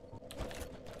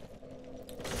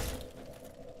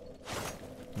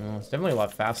 Well, it's definitely a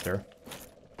lot faster.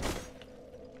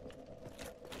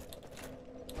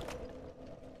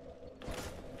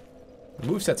 The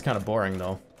moveset's kind of boring,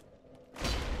 though.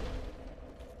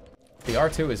 The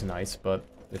R2 is nice, but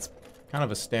it's kind of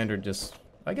a standard just...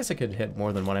 I guess it could hit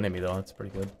more than one enemy, though. That's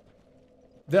pretty good.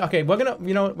 Okay, we're gonna...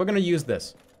 You know what? We're gonna use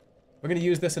this. We're gonna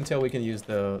use this until we can use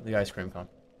the ice cream cone.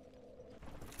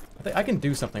 I think I can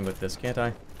do something with this, can't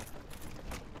I?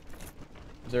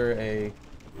 Is there a...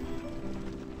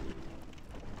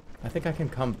 I think I can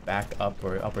come back up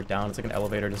or down. It's like an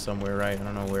elevator to somewhere, right? I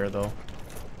don't know where though.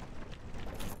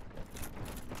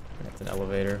 That's an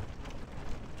elevator.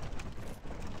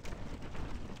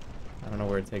 I don't know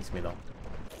where it takes me though.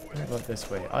 How about this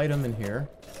way? Item in here.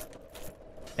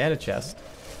 And a chest.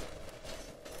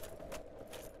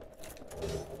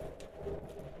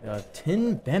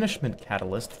 Tin banishment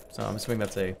catalyst. So I'm assuming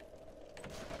that's a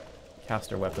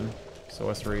caster weapon.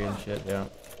 Sorcery and shit, yeah.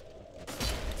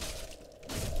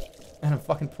 And I'm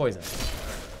fucking poisoned.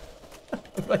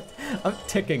 I'm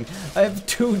ticking. I have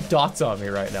 2 dots on me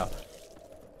right now.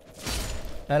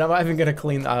 And I'm not even gonna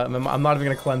clean, I'm not even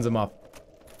gonna cleanse them up.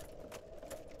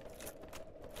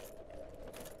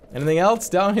 Anything else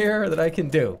down here that I can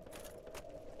do?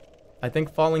 I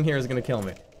think falling here is gonna kill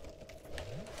me.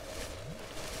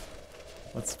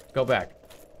 Let's go back.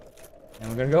 And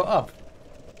we're gonna go up.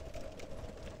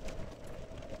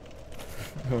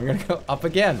 We're gonna go up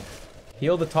again.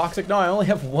 Heal the toxic. No, I only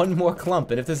have 1 more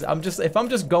clump. And if I'm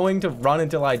just going to run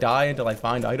until I die, until I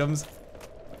find items,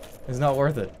 it's not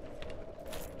worth it.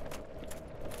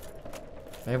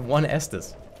 I have 1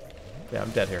 Estus. Yeah,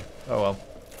 I'm dead here. Oh well.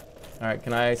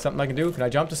 Alright, something I can do? Can I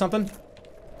jump to something?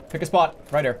 Pick a spot.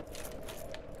 Right here.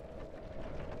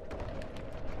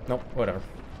 Nope, whatever.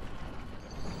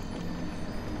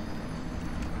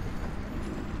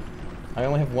 I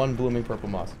only have 1 blooming purple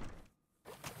moss.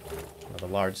 Another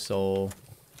large soul.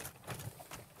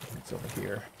 It's over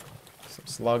here. Some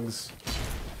slugs.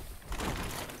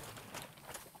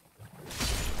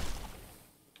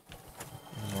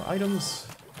 More items.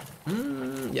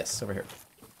 Yes, over here.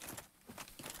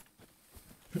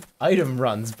 Item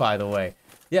runs, by the way.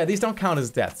 Yeah, these don't count as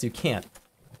deaths. You can't.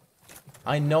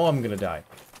 I know I'm gonna die.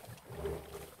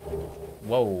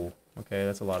 Whoa. Okay,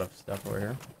 that's a lot of stuff over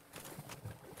here.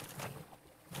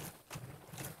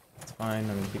 It's fine.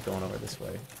 I'm gonna keep going over this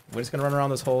way. We're just gonna run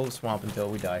around this whole swamp until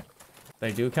we die.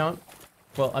 They do count?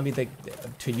 Well, I mean, they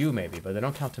to you maybe, but they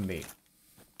don't count to me.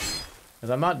 Because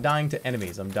I'm not dying to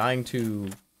enemies. I'm dying to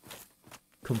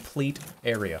complete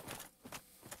area.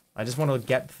 I just want to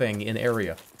get thing in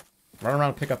area. Run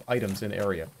around, pick up items in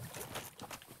area.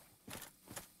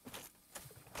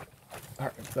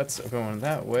 Alright, that's going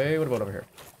that way. What about over here?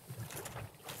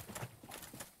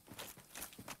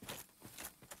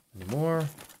 Any more?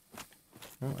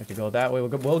 Oh, I could go that way.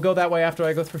 We'll go that way after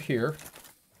I go through here.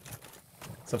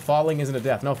 So falling isn't a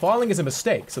death. No, falling is a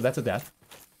mistake, so that's a death.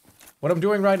 What I'm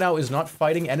doing right now is not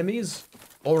fighting enemies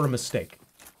or a mistake.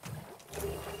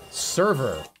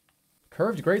 Server.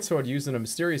 Curved greatsword used in a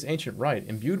mysterious ancient rite,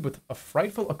 imbued with a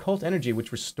frightful occult energy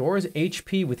which restores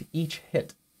HP with each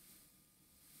hit.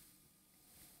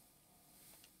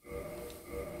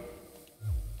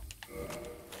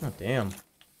 Oh, damn.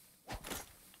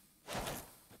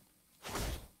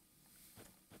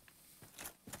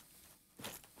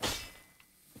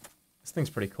 This thing's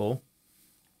pretty cool.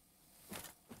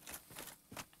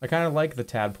 I kind of like the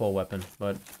tadpole weapon,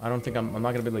 but I don't think I'm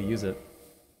not gonna be able to use it.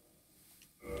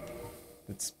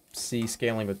 It's C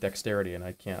scaling with dexterity, and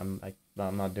I can't.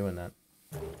 I'm not doing that.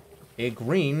 A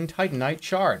green titanite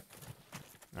shard.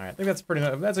 All right, I think that's pretty.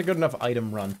 That's a good enough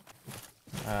item run.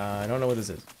 I don't know what this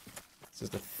is. It's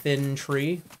just a thin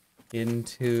tree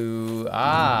into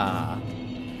a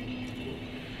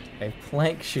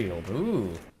plank shield.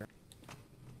 Ooh.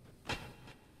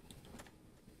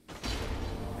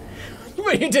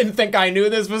 You didn't think I knew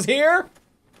this was here?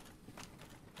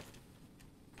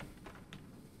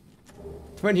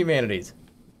 Twin humanities.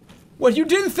 What, you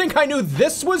didn't think I knew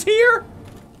this was here?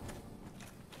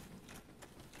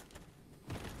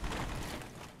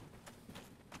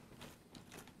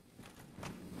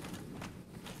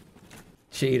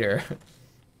 Cheater.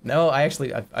 No,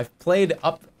 I've played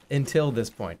up until this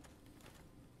point.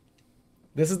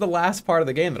 This is the last part of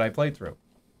the game that I played through.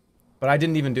 But I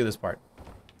didn't even do this part.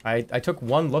 I took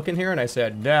one look in here and I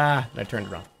said, nah, and I turned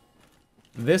around.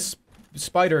 This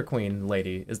Spider Queen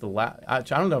lady is the last. I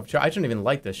don't know if I shouldn't even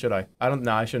light this, should I?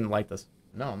 No, I shouldn't light this.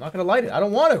 No, I'm not gonna light it. I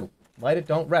don't want to. Light it,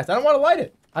 don't rest. I don't want to light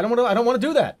it. I don't want to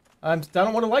do that. I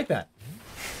don't want to light that.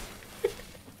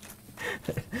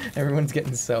 Everyone's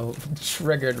getting so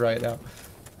triggered right now.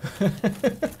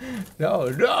 No,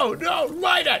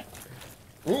 light it!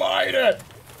 Light it!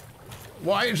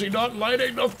 Why is he not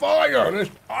lighting the fire?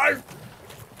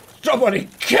 Somebody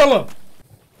kill him!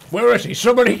 Where is he?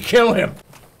 Somebody kill him!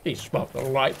 He's supposed to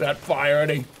light that fire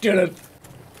and he didn't.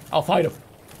 I'll fight him.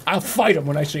 I'll fight him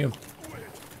when I see him.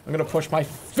 I'm gonna push my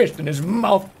fist in his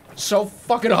mouth so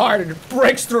fucking hard and it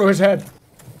breaks through his head.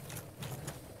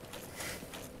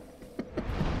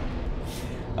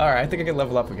 Alright, I think I can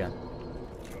level up again.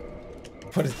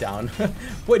 Put it down.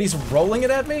 Wait, he's rolling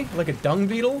it at me? Like a dung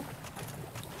beetle?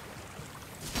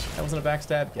 That wasn't a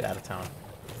backstab? Get out of town.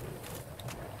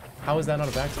 How is that not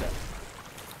a backstab?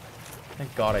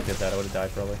 Thank God I did that. I would have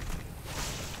died probably.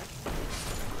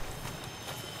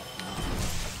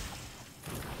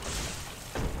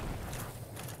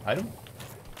 Item?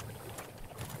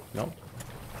 No.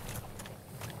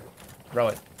 Throw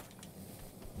it.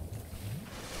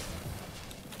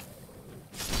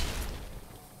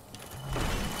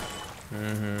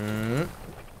 Mm-hmm.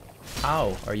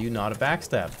 How are you not a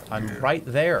backstab? I'm right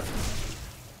there.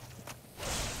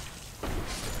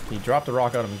 He dropped a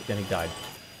rock on him and he died.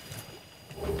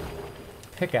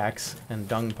 Pickaxe and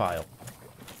dung pile.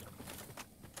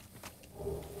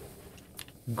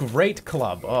 Great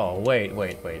club. Oh, wait.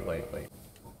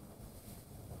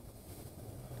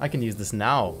 I can use this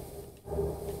now.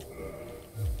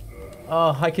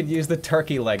 Oh, I could use the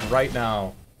turkey leg right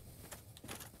now.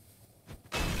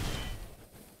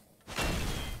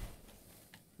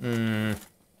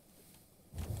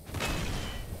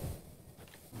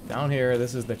 Down here,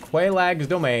 this is the Quelaag's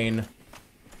domain.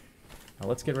 Now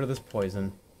let's get rid of this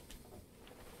poison.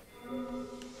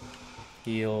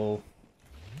 Heal.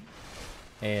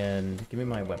 And give me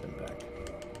my weapon back.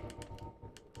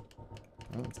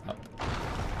 Oh, it's up.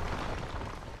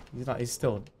 He's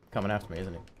still coming after me,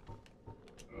 isn't he?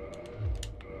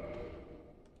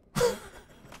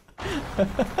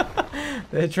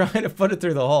 They're trying to put it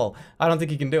through the hole. I don't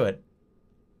think he can do it.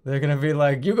 They're gonna be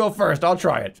like, you go first, I'll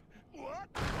try it.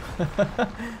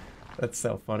 That's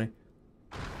so funny.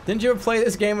 Didn't you ever play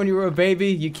this game when you were a baby?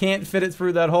 You can't fit it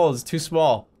through that hole, it's too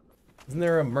small. Isn't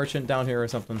there a merchant down here or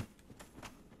something?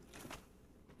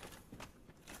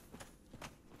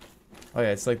 Oh yeah,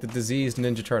 it's like the diseased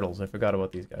Ninja Turtles. I forgot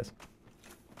about these guys.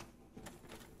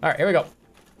 Alright, here we go.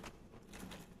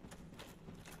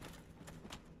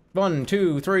 1,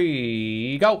 2,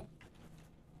 3, go!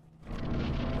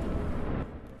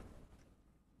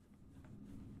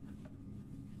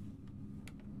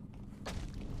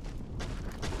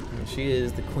 She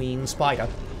is the Queen Spider.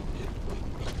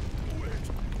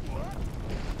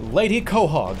 Lady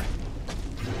Quahog.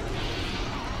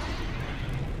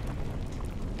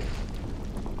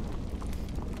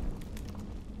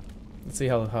 Let's see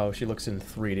how she looks in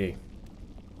 3D.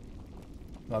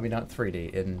 Well, I mean, not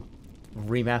 3D, in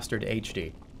Remastered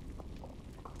HD.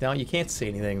 Now, you can't see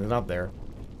anything, they're not there.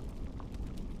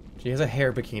 She has a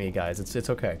hair bikini, guys, it's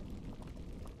okay.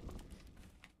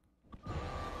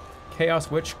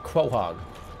 Chaos Witch Quahog.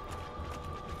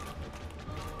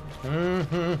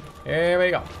 Here we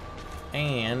go.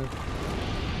 And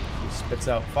she spits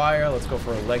out fire. Let's go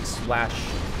for a leg slash.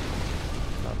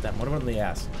 Not that. What about in the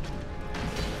ass?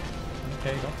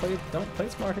 Okay, don't play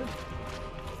smart here.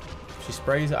 She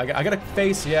sprays. I gotta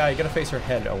face. Yeah, you gotta face her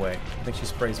head away. I think she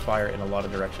sprays fire in a lot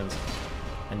of directions,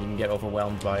 and you can get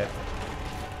overwhelmed by it.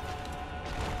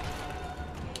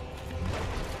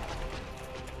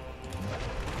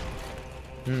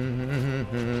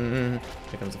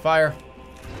 Here comes the fire.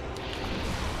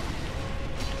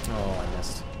 Oh, I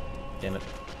missed. Damn it.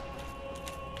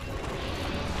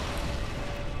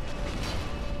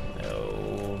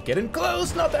 No. Getting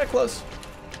close! Not that close!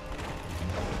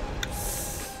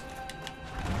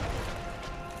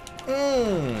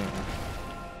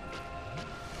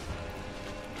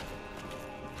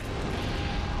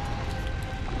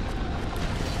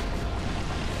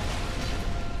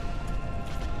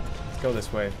 Go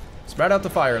this way. Spread out the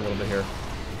fire a little bit here.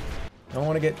 Don't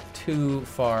want to get too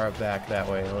far back that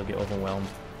way. It'll get overwhelmed.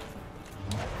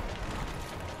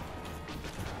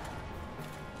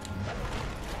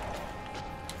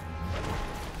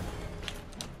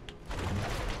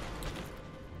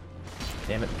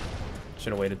 Damn it.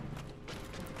 Should have waited.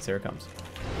 Here it comes.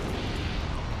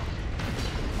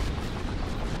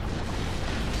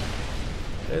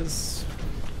 It is.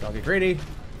 Don't get greedy.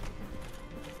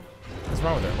 What's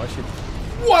wrong with her? Why is she...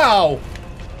 Wow!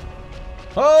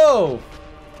 Oh!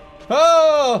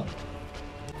 Oh!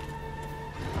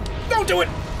 Don't do it!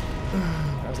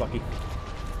 I was lucky.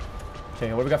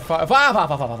 Okay, what do we got?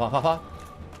 Fire.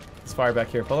 Let's fire back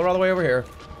here. Pull her all the way over here.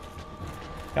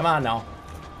 Come on now.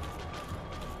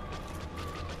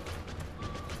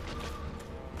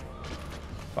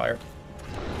 Fire.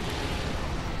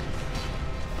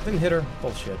 Didn't hit her.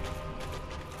 Bullshit.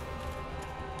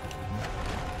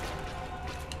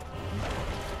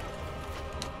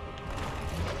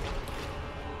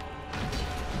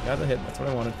 Got the hit, that's what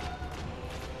I wanted.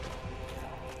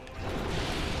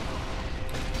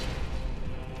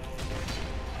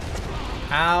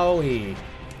 Owie.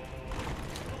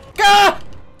 Gah!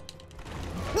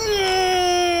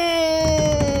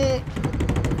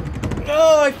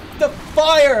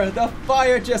 The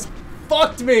fire just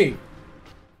fucked me!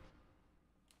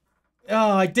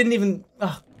 Oh, I didn't even...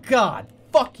 Oh, God.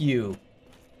 Fuck you.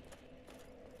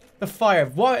 The fire.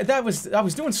 What? That was... I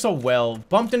was doing so well.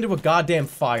 Bumped into a goddamn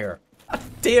fire. God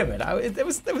damn it. It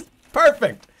was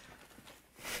perfect.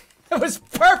 It was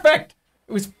perfect!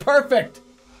 It was perfect!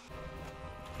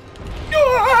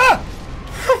 Ah!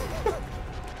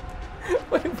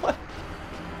 Wait, what?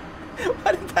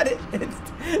 Why did that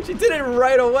hit? She did it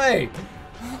right away!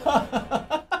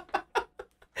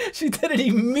 She did it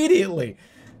immediately!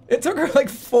 It took her like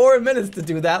 4 minutes to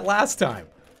do that last time.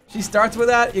 She starts with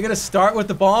that? You're gonna start with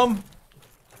the bomb?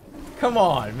 Come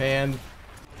on, man.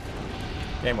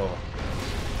 Game over.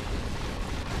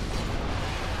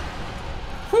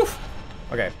 Whew!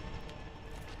 Okay.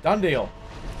 Done deal.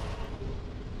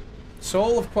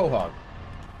 Soul of Quelaag.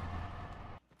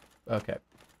 Okay.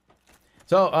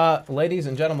 So, ladies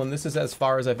and gentlemen, this is as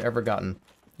far as I've ever gotten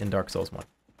in Dark Souls 1.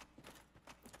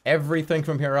 Everything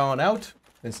from here on out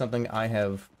is something I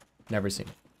have never seen.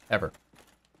 Ever.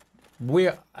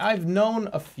 I've known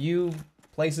a few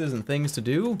places and things to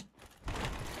do,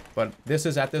 but this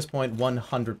is, at this point,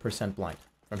 100% blind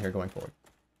from here going forward.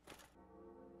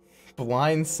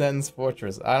 Blind Sen's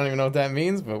Fortress. I don't even know what that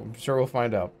means, but I'm sure we'll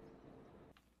find out.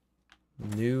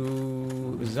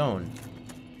 New zone.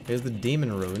 Here's the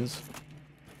demon ruins.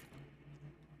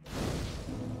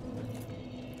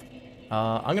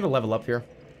 I'm gonna level up here,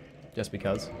 just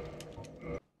because.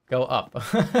 Go up.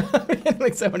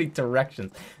 Like so many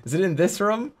directions. Is it in this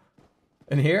room?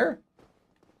 In here?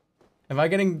 Am I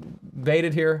getting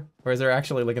baited here? Or is there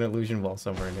actually like an illusion wall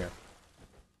somewhere in here?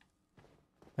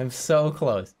 I'm so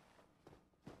close.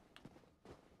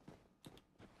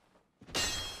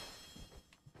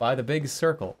 By the big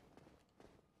circle.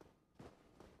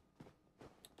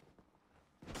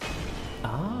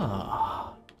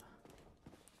 Ah.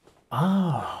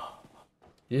 Ah.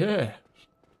 Yeah.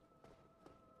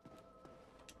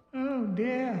 Oh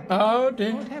dear. Oh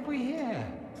dear. What have we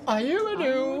here? Are you a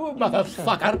new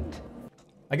motherfucker?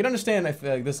 I can understand if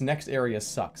this next area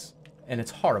sucks. And it's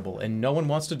horrible, and no one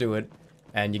wants to do it.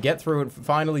 And you get through it,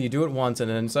 finally you do it once, and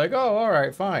then it's like, oh,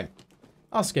 alright, fine.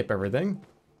 I'll skip everything.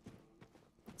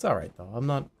 It's alright, though. I'm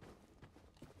not...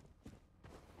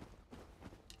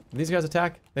 Did these guys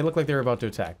attack? They look like they're about to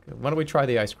attack. Why don't we try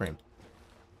the ice cream?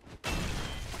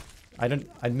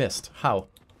 I missed. How?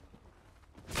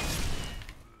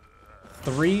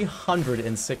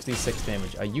 366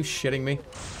 damage. Are you shitting me?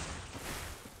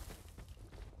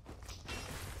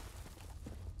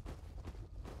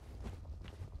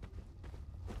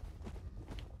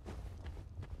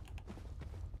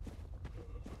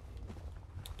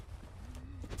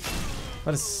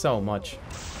 That is so much.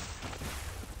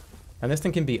 And this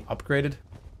thing can be upgraded.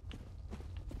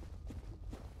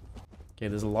 Okay,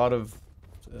 there's a lot of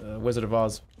Wizard of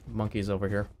Oz monkeys over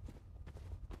here.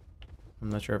 I'm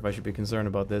not sure if I should be concerned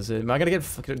about this. Am I gonna get...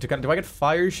 Do I get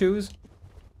fire shoes?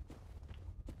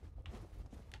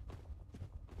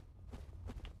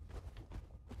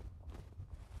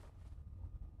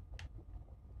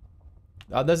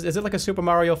 Is it like a Super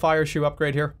Mario fire shoe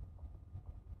upgrade here?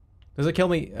 Does it kill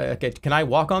me? Okay, can I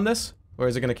walk on this? Or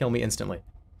is it gonna kill me instantly?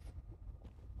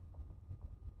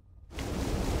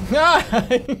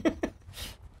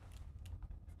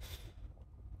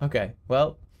 Okay,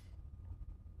 well...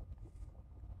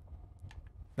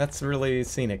 That's really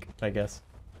scenic, I guess.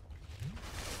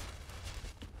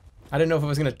 I didn't know if it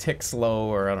was gonna tick slow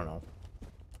or I don't know.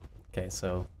 Okay,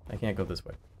 so I can't go this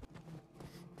way.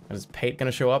 Is Pate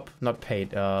gonna show up? Not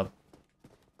Pate,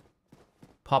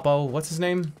 Popo, what's his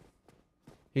name?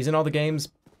 He's in all the games.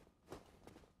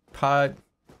 Paella?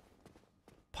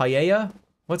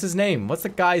 What's his name? What's the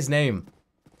guy's name?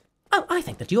 Oh, I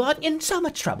think that you are in so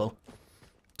much trouble.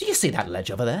 Do you see that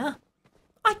ledge over there?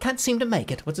 I can't seem to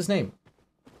make it. What's his name?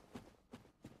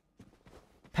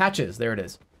 Patches, there it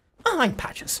is. Oh, I'm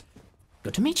Patches.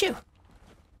 Good to meet you.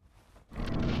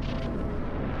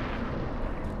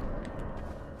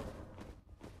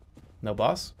 No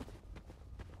boss?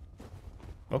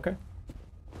 Okay.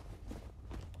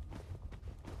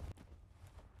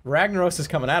 Ragnaros is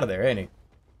coming out of there, ain't he?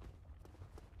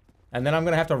 And then I'm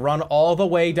gonna have to run all the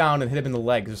way down and hit him in the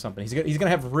legs or something. He's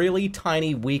gonna have really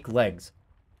tiny, weak legs.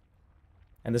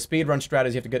 And the speedrun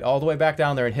strategy, you have to get all the way back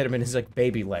down there and hit him in his, like,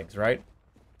 baby legs, right?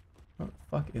 What the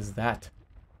fuck is that?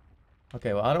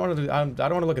 Okay, well, I don't want to do... I don't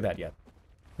want to look at that yet.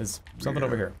 There's something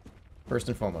over here. First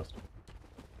and foremost.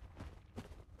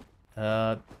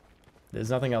 There's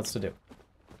nothing else to do.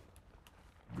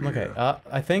 Okay,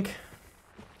 I think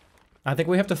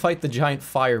we have to fight the giant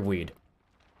fireweed.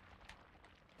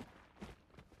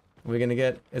 We're gonna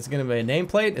get, it's gonna be a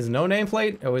nameplate? Is no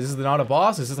nameplate? Oh, is this not a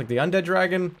boss? Is this like the undead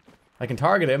dragon? I can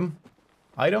target him.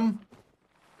 Item?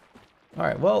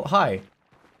 Alright, well, hi.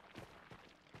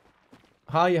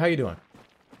 Hi, how you doing?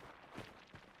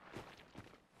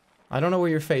 I don't know where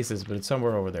your face is, but it's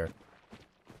somewhere over there.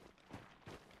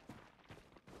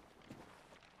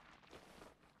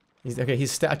 Okay,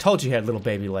 I told you he had little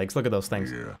baby legs. Look at those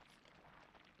things. Yeah.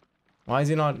 Why is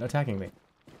he not attacking me?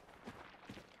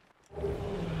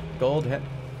 Gold head.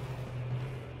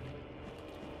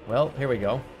 Well, here we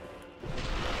go.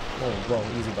 Whoa,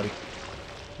 whoa, easy, buddy.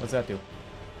 What's that do?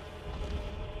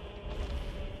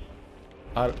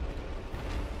 How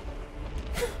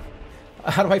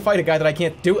do I fight a guy that I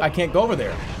can't do? I can't go over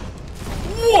there.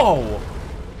 Whoa!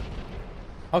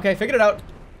 Okay, figured it out.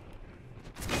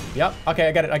 Yep. Okay,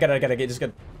 I got it. Just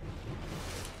good.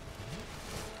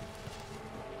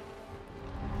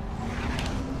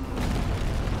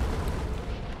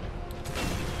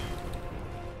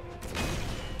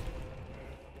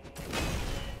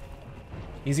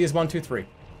 Easy as 1, 2, 3.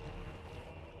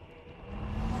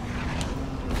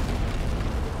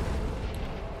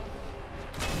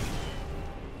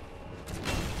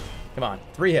 Come on,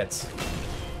 3 hits.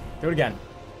 Do it again.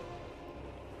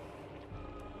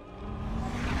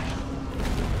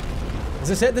 Is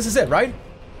this it? This is it, right?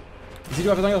 Does he do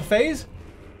everything with a phase?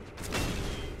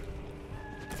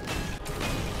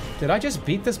 Did I just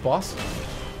beat this boss?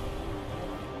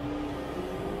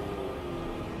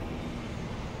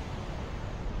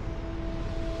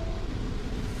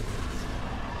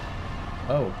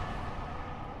 Oh.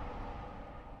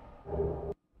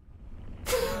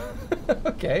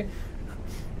 Okay.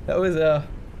 That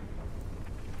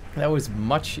was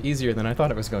much easier than I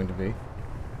thought it was going to be.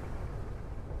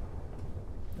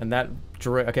 And that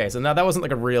okay, so now that wasn't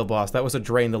like a real boss. That was a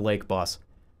drain the lake boss.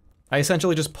 I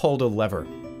essentially just pulled a lever.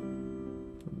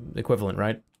 Equivalent,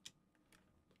 right?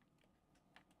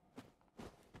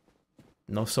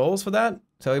 No souls for that?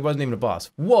 So he wasn't even a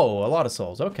boss. Whoa, a lot of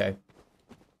souls. Okay.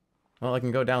 Well, I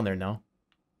can go down there now.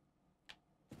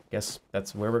 Guess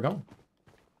that's where we're going.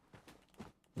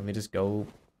 Let me just go.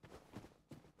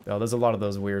 Oh, there's a lot of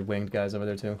those weird winged guys over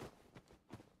there too.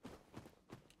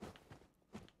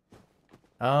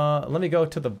 Let me go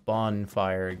to the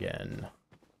bonfire again.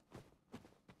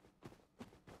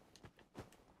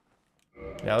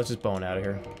 Yeah, let's just bone out of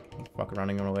here. Fuck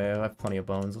running away. I have plenty of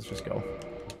bones. Let's just go.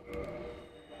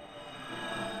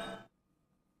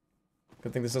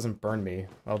 Good thing this doesn't burn me.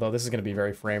 Although this is gonna be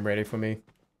very frame rated for me.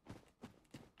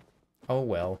 Oh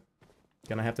well.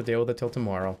 Gonna have to deal with it till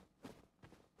tomorrow.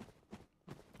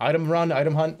 Item run,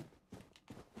 item hunt.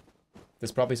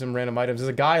 There's probably some random items. There's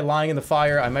a guy lying in the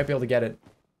fire. I might be able to get it.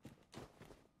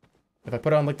 If I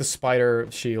put on, like, the spider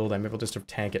shield, I'm able just to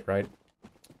tank it, right?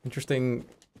 Interesting.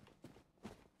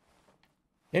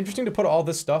 Interesting to put all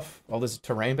this stuff, all this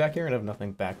terrain back here and have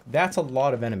nothing back. That's a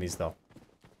lot of enemies, though.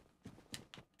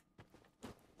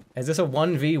 Is this a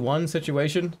 1v1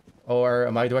 situation? Or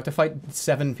do I have to fight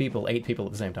 7 people, 8 people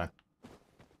at the same time?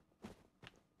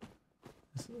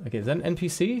 Okay, is that an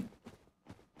NPC?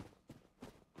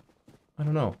 I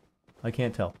don't know. I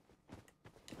can't tell.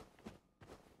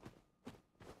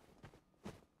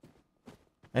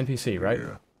 NPC, right?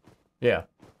 Yeah. Yeah.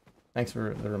 Thanks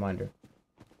for the reminder.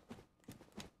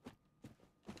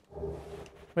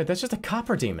 Wait, that's just a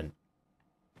Capra Demon.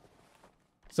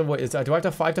 So what is that? Do I have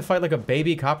to fight like a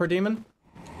baby Capra Demon?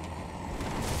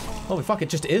 Holy fuck, it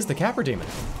just is the Capra Demon.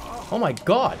 Oh my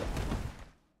god.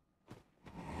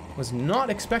 Was not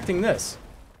expecting this.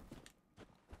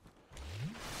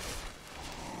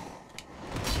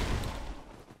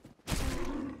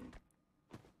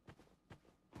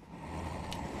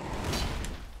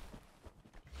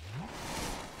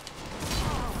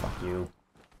 Fuck you.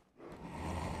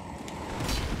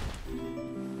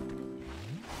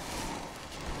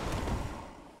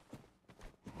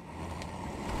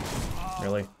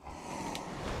 Really?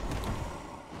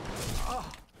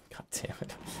 God damn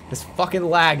it. This fucking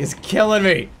lag is killing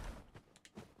me!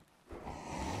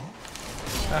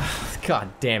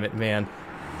 God damn it, man.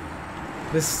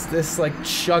 This like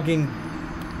chugging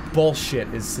bullshit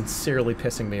is sincerely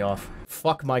pissing me off.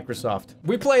 Fuck Microsoft.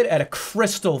 We played at a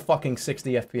crystal fucking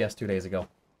 60 FPS 2 days ago.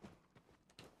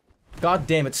 God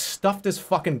damn it, stuff this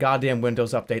fucking goddamn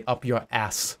Windows update up your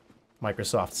ass,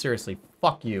 Microsoft. Seriously,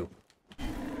 fuck you.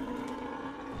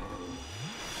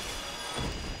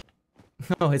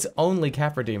 No, it's only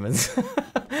Capra Demons.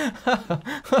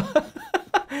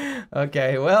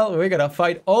 Okay, well, we're gonna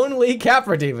fight only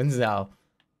Capra Demons now.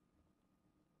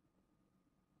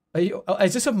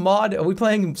 Is this a mod? Are we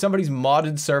playing somebody's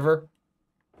modded server?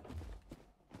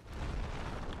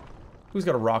 Who's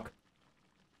got a rock?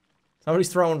 Somebody's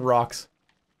throwing rocks.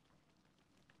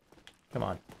 Come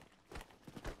on.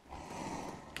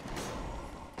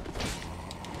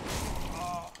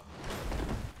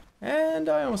 And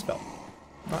I almost fell.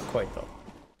 Not quite, though.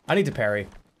 I need to parry.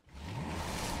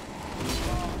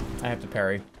 I have to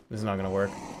parry. This is not gonna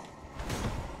work.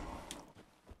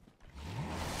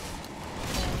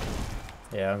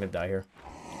 Yeah, I'm gonna die here.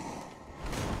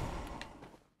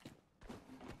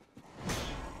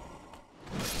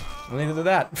 Neither did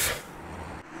that.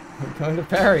 I'm going to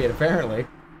parry it, apparently.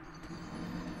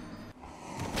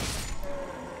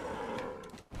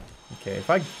 Okay, if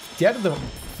I get the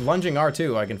lunging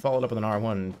R2, I can follow it up with an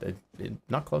R1.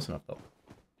 Not close enough, though.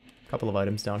 A couple of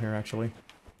items down here, actually.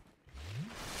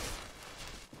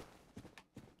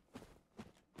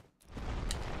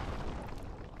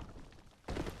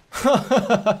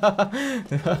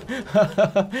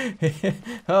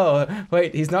 Oh,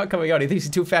 wait, he's not coming out. He thinks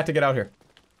he's too fat to get out here.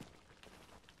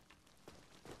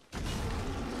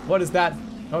 What is that?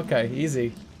 Okay,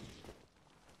 easy.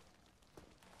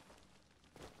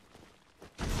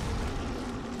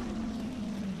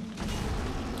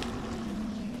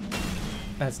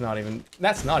 That's not even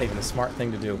a smart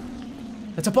thing to do.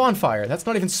 It's a bonfire. That's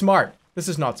not even smart. This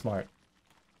is not smart.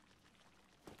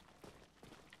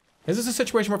 Is this a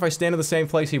situation where if I stand in the same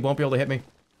place, he won't be able to hit me?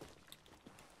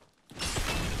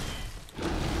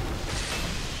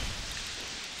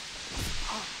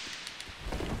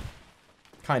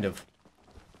 Kind of.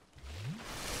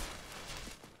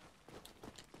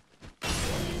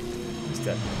 He's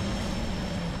dead.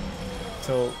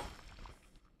 So...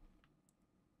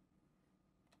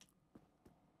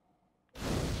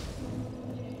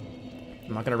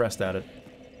 I'm not gonna rest at it.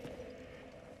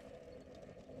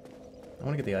 I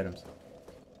wanna get the items.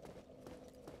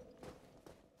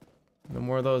 No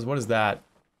more of those. What is that?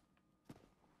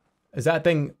 Is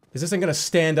this thing gonna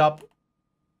stand up?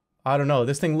 I don't know.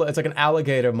 This thing, it's like an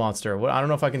alligator monster. I don't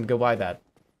know if I can go by that.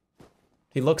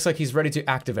 He looks like he's ready to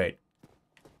activate.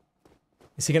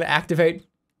 Is he gonna activate?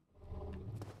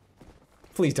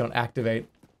 Please don't activate.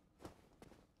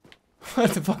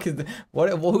 What the fuck is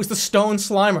who's the stone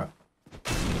slimer?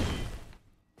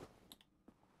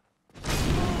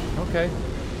 Okay.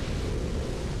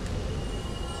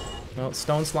 Well,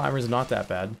 stone slimer is not that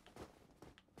bad.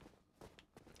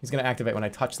 He's gonna activate when I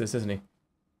touch this, isn't he?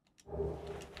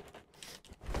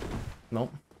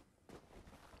 Nope.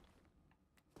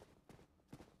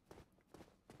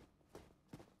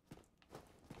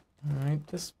 All right,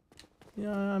 just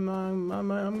yeah, I'm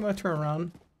gonna turn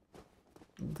around.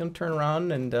 I'm gonna turn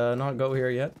around and not go here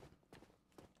yet.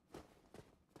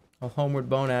 I'll homeward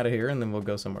bone out of here, and then we'll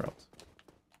go somewhere else.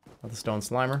 The stone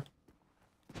slimer.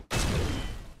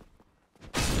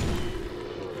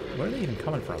 Where are they even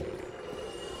coming from?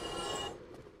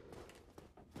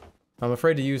 I'm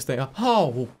afraid to use things.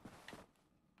 Oh!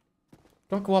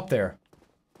 Don't go up there.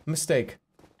 Mistake.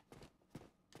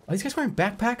 Are these guys wearing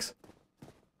backpacks?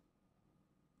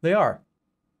 They are.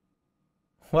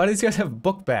 Why do these guys have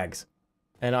book bags?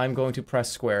 And I'm going to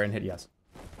press square and hit yes.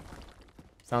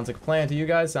 Sounds like a plan to you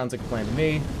guys. Sounds like a plan to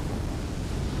me.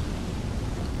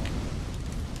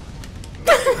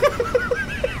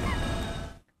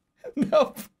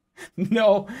 Nope.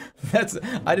 No,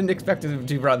 I didn't expect him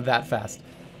to run that fast.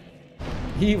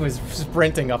 He was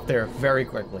sprinting up there very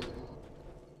quickly.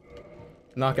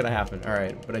 Not gonna happen.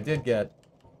 Alright, but I did get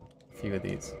a few of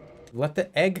these. Let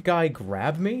the egg guy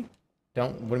grab me?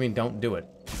 What do you mean, don't do it?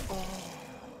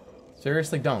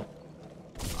 Seriously, don't.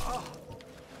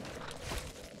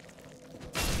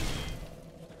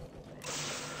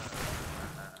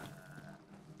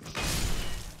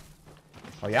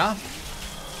 Oh yeah?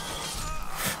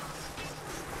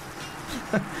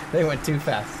 They went too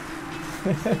fast.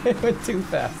 They went too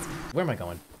fast. Where am I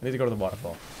going? I need to go to the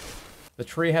waterfall. The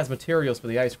tree has materials for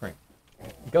the ice cream.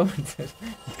 Go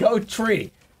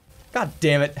tree. God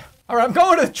damn it. Alright, I'm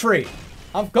going to the tree.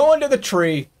 I'm going to the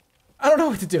tree. I don't know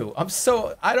what to do. I'm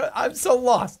so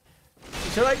lost.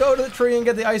 Should I go to the tree and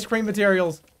get the ice cream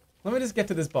materials? Let me just get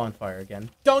to this bonfire again.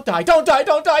 Don't die, don't die,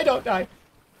 don't die, don't die.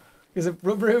 Because it...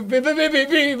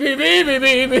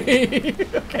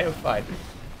 Okay, I'm fine.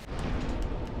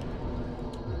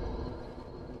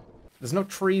 There's no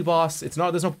tree boss. There's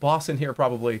no boss in here,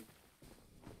 probably.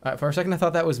 For a second, I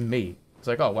thought that was me. It's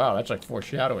like, oh, wow, that's like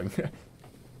foreshadowing.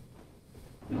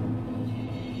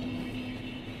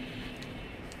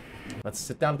 Let's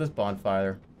sit down at this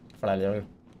bonfire. I'm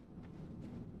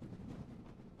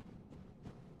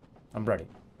ready.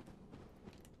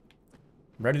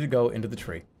 I'm ready to go into the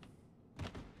tree.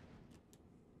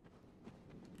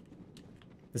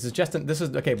 This is just, this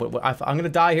is, okay, but I'm gonna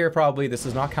die here probably. This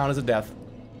does not count as a death.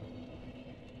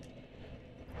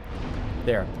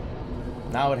 There.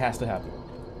 Now it has to happen.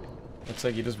 Looks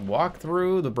like you just walk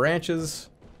through the branches.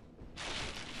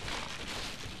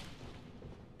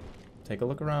 Take a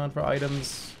look around for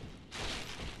items.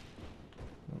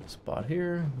 Little spot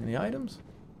here. Any items?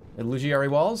 Illusory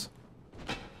walls?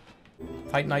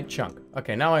 Titanite chunk.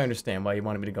 Okay, now I understand why you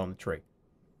wanted me to go in the tree.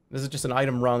 This is just an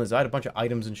item run. There's a bunch of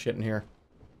items and shit in here.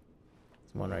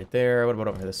 There's one right there. What about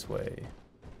over this way?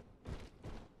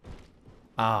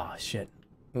 Ah, shit.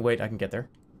 Wait, I can get there.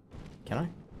 Can I?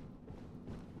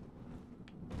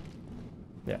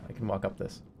 Yeah, I can walk up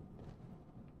this.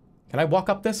 Can I walk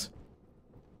up this?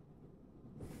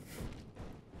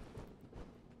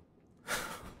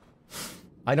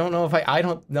 I don't know if I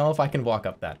don't know if I can walk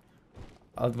up that.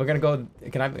 We're gonna go, I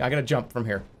gotta jump from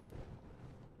here.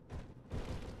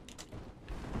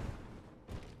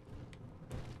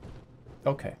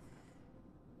 Okay.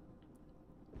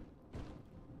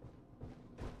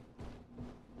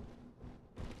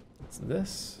 What's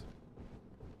this?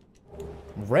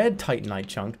 Red Titanite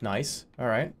chunk, nice.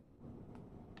 Alright.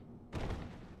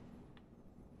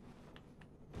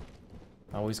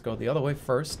 Always go the other way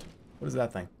first. What is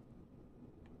that thing?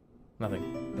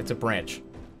 Nothing. It's a branch.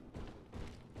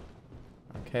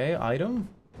 Okay, item.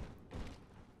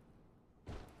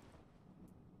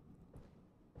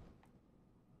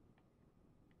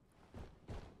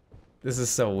 This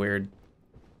is so weird.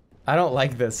 I don't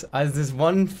like this. There's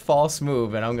one false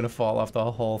move and I'm gonna fall off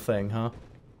the whole thing, huh?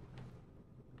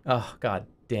 Oh, god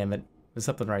damn it. There's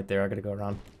something right there. I gotta go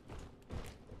around.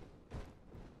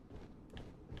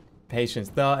 Patience.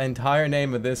 The entire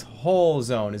name of this whole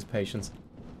zone is patience.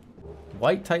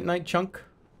 White Titanite chunk.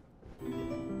 A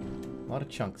lot of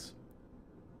chunks.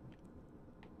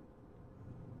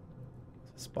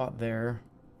 There's a spot there.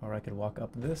 Or I could walk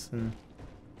up this and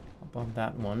up on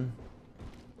that one.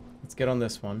 Let's get on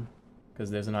this one. Because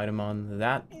there's an item on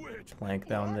that plank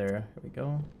down there. Here we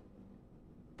go.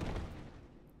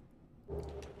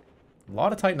 A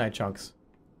lot of Titanite chunks.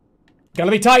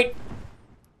 Gonna be tight!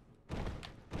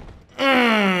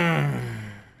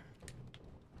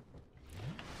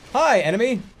 Hi,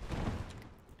 enemy!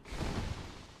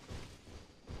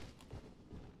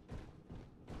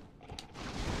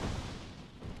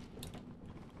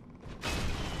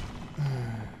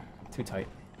 Too tight.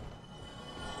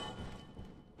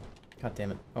 God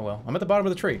damn it. Oh well. I'm at the bottom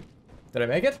of the tree. Did I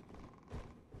make it?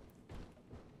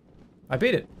 I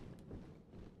beat it.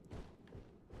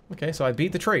 Okay, so I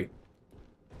beat the tree.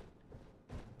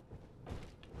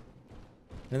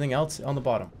 Anything else on the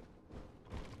bottom?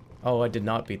 Oh, I did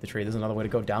not beat the tree. There's another way to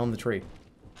go down the tree.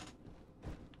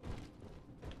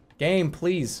 Game,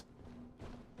 please.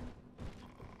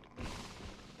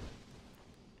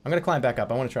 I'm gonna climb back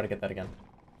up. I want to try to get that again.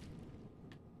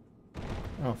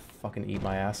 Oh, fucking eat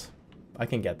my ass. I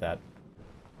can get that.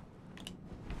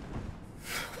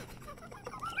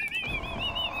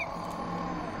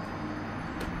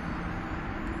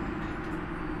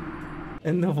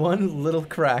 And the one little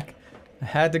crack. I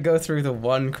had to go through the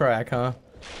one crack, huh?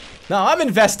 No, I'm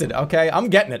invested, okay? I'm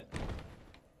getting it.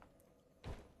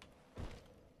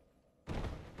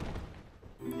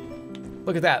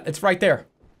 Look at that. It's right there.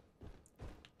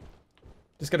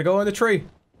 Just gotta go in the tree.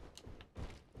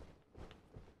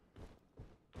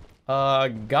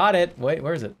 Got it. Wait,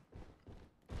 where is it?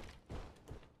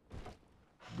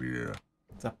 Yeah.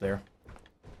 It's up there.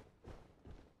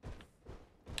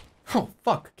 Oh,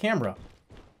 fuck. Camera.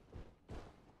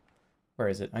 Where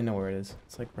is it? I know where it is.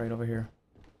 It's like right over here.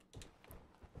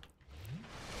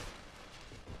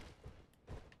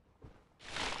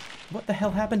 What the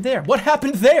hell happened there? What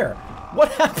happened there?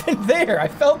 What happened there? I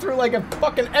fell through like a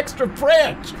fucking extra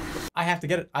branch. I have to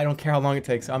get it. I don't care how long it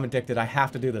takes. I'm addicted. I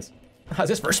have to do this. How's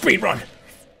this for a speed run?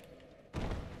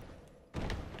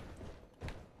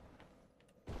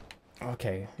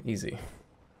 Okay, easy.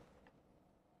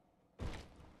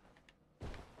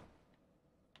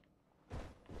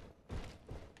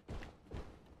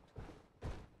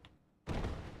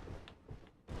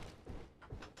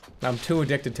 I'm too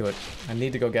addicted to it. I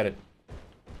need to go get it.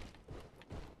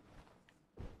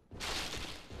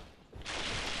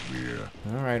 Yeah.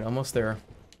 Alright, almost there.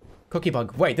 Cookie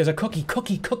bug. Wait, there's a cookie.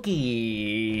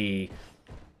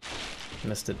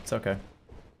 Missed it. It's okay.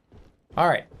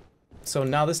 Alright. So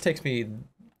now this takes me...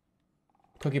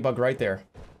 Cookie bug right there.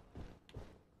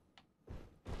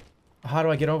 How do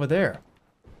I get over there?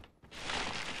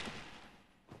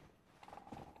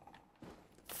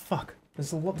 Fuck.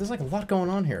 There's like a lot going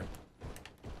on here.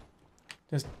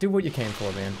 Just do what you came for,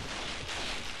 man.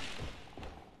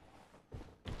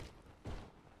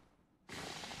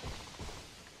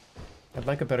 I'd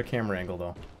like a better camera angle,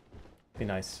 though. Be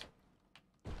nice.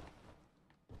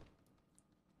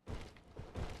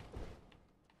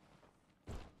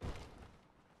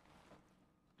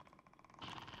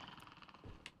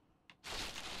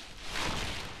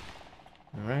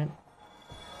 Alright.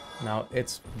 Now,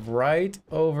 it's right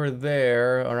over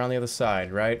there, around the other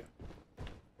side, right?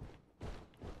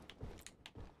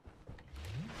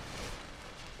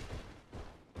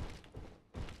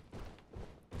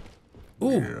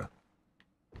 Ooh! Yeah.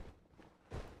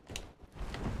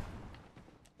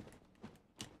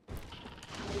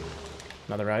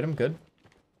 Another item, good.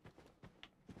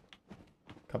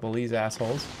 Couple of these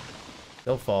assholes.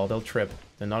 They'll fall, they'll trip.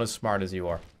 They're not as smart as you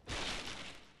are.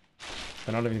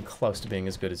 They're not even close to being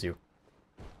as good as you.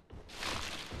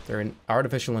 They're an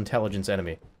artificial intelligence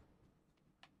enemy.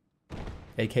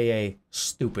 AKA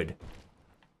stupid.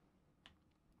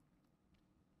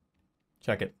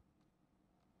 Check it.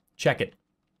 Check it.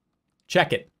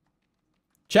 Check it.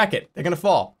 Check it. They're gonna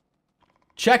fall.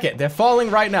 Check it. They're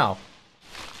falling right now.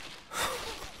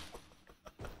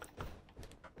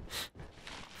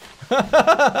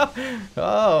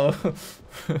 Oh.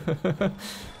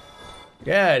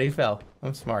 Good, he fell.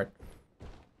 I'm smart.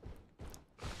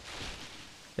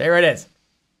 There it is.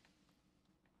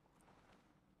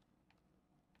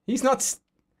 He's not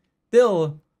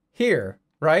still here,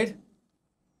 right?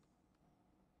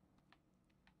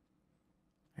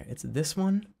 It's this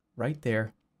one right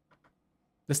there.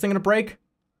 This thing gonna break?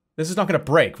 This is not gonna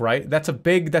break, right? That's a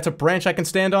branch I can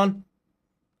stand on?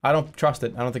 I don't trust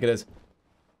it. I don't think it is.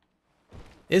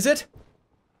 Is it?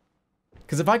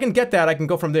 Because if I can get that, I can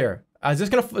go from there. Is this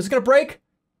gonna break?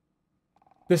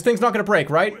 This thing's not gonna break,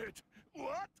 right? Wait,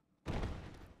 what?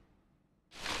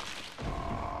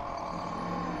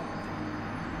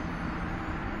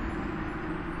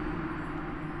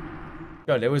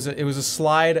 Good. It was a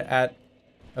slide at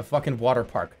a fucking water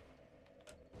park.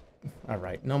 All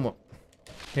right, no more.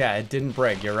 Yeah, it didn't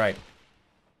break. You're right.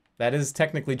 That is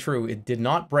technically true. It did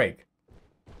not break.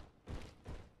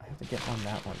 I have to get on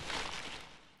that one.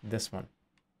 This one.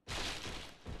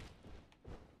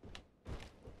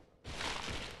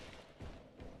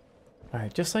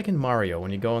 Alright, just like in Mario,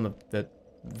 when you go on the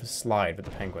slide with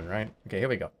the penguin, right? Okay, here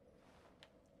we go.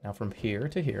 Now from here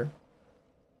to here.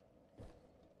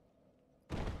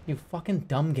 You fucking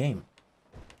dumb game.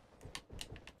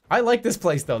 I like this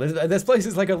place, though. This place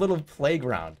is like a little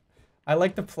playground. I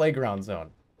like the playground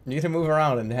zone. You get to move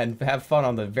around and have fun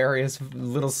on the various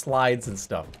little slides and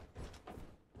stuff.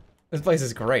 This place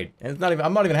is great. And it's not even,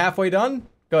 I'm not even halfway done?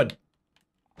 Good.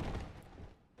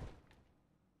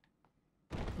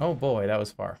 Oh boy, that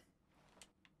was far.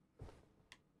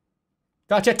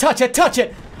 Touch it, touch it, touch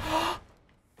it!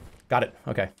 Got it,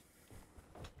 okay.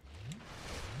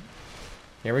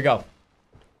 Here we go.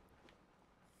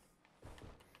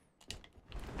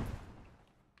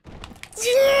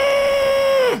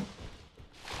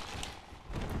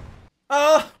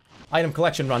 Item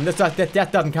collection run. That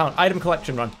doesn't count. Item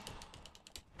collection run.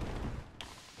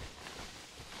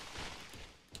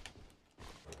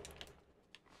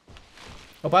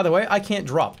 Oh, by the way, I can't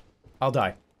drop. I'll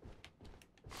die.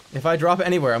 If I drop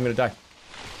anywhere, I'm gonna die.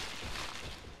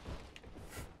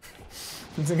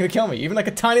 It's gonna kill me. Even like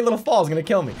a tiny little fall is gonna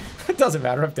kill me. It doesn't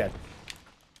matter, I'm dead.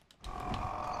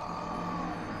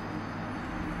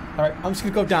 Alright, I'm just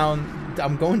gonna go down.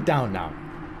 I'm going down now.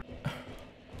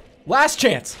 Last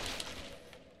chance!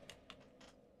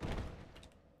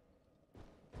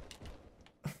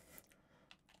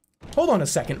 Hold on a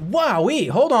second. Wowee!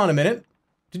 Hold on a minute.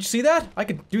 Did you see that? I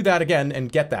could do that again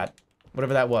and get that.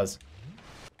 Whatever that was.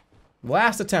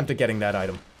 Last attempt at getting that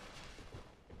item.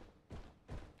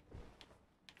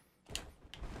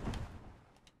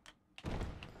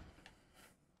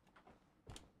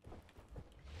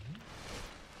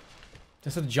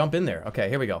 Just have to jump in there. Okay,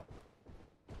 here we go.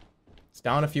 It's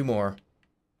down a few more.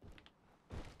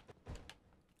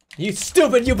 You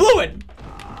stupid, you blew it!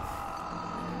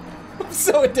 I'm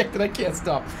so addicted, I can't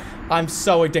stop. I'm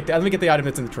so addicted. Let me get the item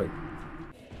that's in the tree.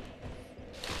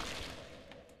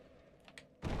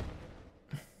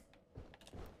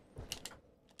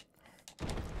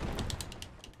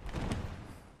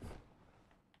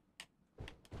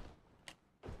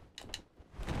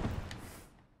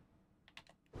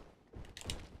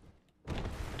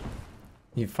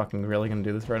 You fucking really gonna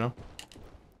do this right now?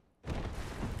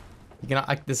 You're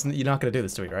not gonna do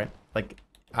this to me, right? Like,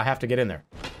 I have to get in there.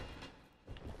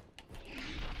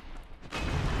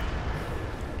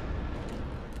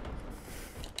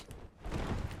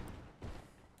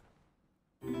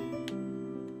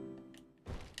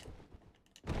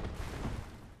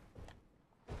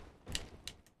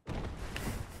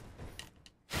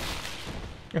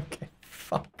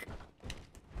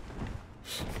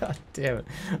 Damn it.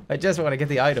 I just want to get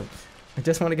the item. I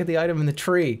just want to get the item in the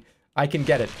tree. I can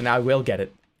get it, and I will get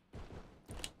it.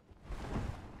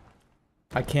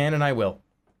 I can and I will.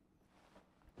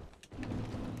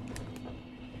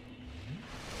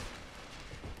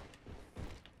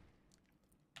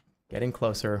 Getting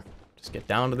closer. Just get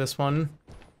down to this one.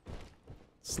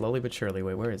 Slowly but surely.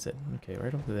 Wait, where is it? Okay,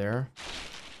 right over there.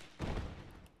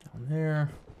 Down there.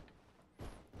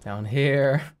 Down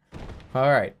here.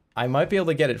 Alright. I might be able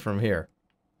to get it from here.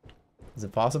 Is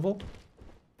it possible?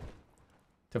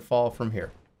 To fall from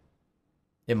here.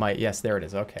 It might. Yes, there it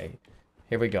is. Okay.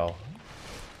 Here we go.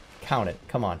 Count it.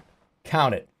 Come on.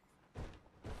 Count it.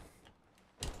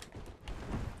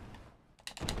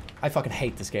 I fucking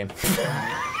hate this game.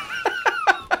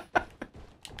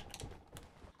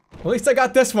 At least I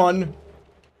got this one.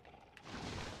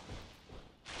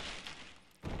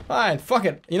 Fine, fuck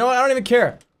it. You know what? I don't even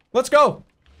care. Let's go.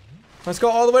 Let's go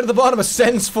all the way to the bottom of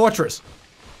Sen's Fortress.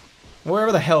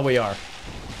 Wherever the hell we are.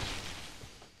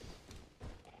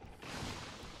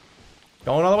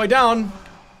 Going all the way down.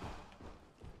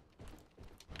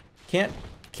 Can't.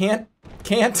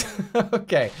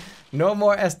 Okay. No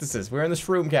more Estises. We're in the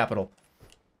Shroom capital.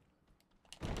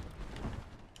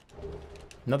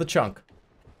 Another chunk.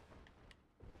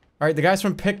 Alright, the guys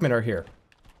from Pikmin are here.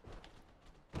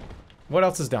 What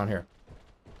else is down here?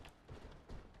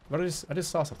 What I just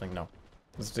saw something. No.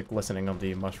 It's the glistening of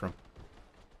the mushroom.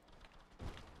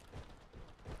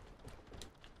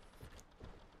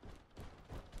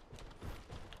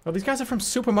 Oh, these guys are from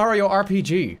Super Mario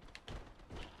RPG.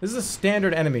 This is a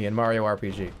standard enemy in Mario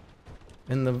RPG.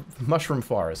 In the mushroom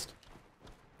forest.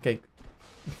 Okay.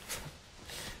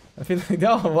 I feel like,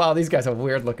 oh wow, these guys are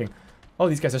weird looking. Oh,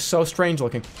 these guys are so strange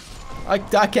looking. I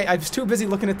can't, I was too busy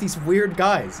looking at these weird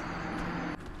guys.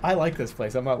 I like this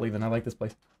place. I'm not leaving. I like this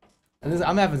place. And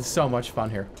I'm having so much fun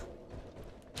here.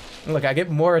 And look, I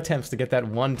get more attempts to get that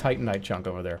one Titanite chunk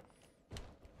over there.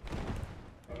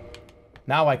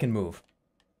 Now I can move.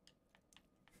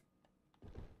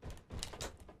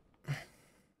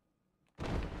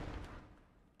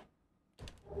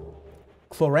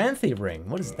 Chloranthy ring.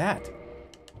 What is that?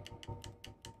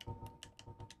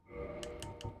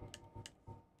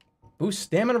 Boost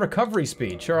stamina recovery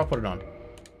speed. Sure, I'll put it on.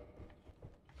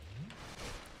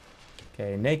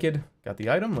 Okay, naked. Got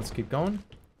the item. Let's keep going.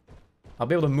 I'll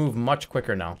be able to move much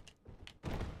quicker now.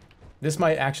 This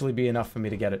might actually be enough for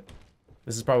me to get it.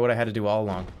 This is probably what I had to do all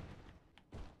along.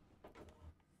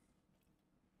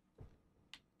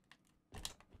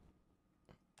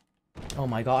 Oh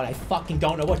my god, I fucking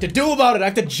don't know what to do about it! I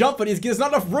have to jump, but there's not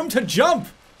enough room to jump!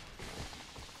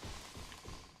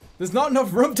 There's not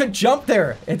enough room to jump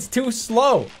there! It's too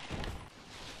slow!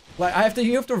 Like,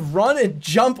 you have to run and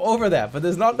jump over that, but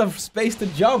there's not enough space to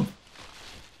jump!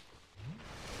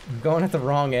 I'm going at the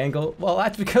wrong angle. Well,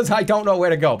 that's because I don't know where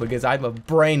to go, because I'm a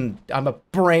brain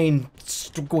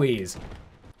squeeze.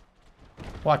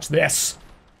 Watch this!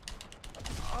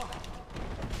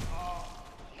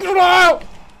 No!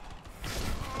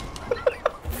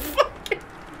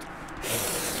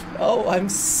 Oh, I'm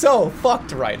so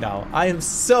fucked right now. I am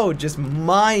so just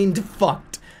mind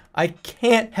fucked. I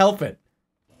can't help it.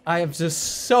 I am just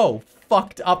so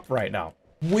fucked up right now.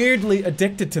 Weirdly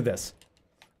addicted to this.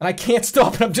 And I can't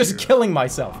stop and I'm just killing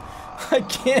myself. I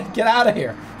can't get out of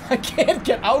here. I can't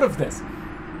get out of this.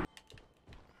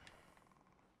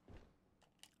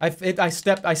 I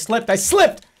slipped.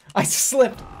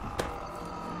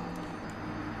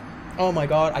 Oh my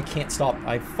god, I can't stop.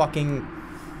 I fucking...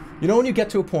 You know when you get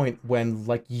to a point when,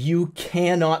 like, you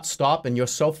cannot stop and you're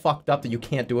so fucked up that you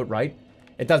can't do it right?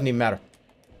 It doesn't even matter.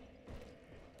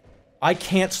 I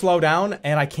can't slow down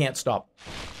and I can't stop.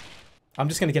 I'm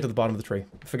just gonna get to the bottom of the tree.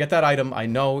 Forget that item. I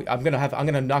know I'm not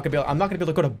gonna be able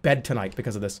to go to bed tonight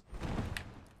because of this.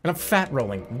 And I'm fat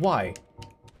rolling. Why?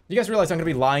 You guys realize I'm gonna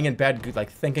be lying in bed,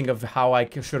 like, thinking of how I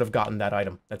should have gotten that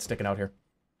item that's sticking out here.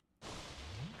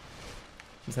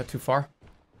 Is that too far?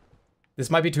 This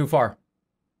might be too far.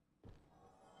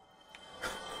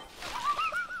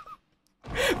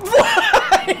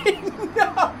 Why?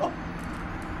 No!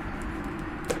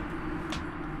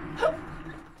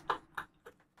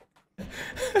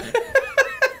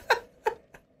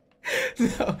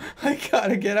 No, I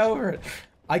gotta get over it.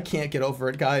 I can't get over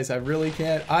it, guys. I really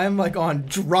can't. I'm like on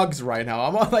drugs right now.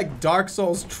 I'm on like Dark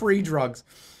Souls tree drugs.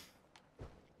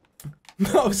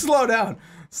 No, slow down.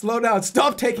 Slow down.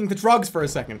 Stop taking the drugs for a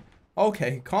second.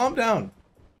 Okay, calm down.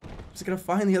 I'm just gonna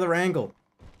find the other angle.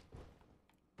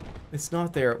 It's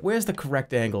not there. Where's the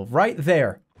correct angle? Right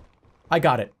there. I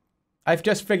got it. I've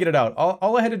just figured it out.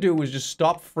 All I had to do was just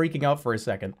stop freaking out for a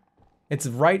second. It's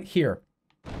right here.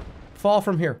 Fall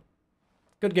from here.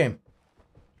 Good game.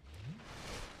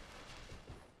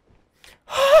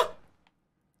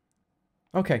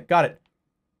 Okay, got it.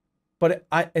 But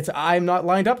I'm not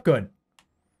lined up good.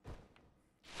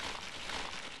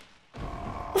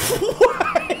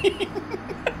 Why?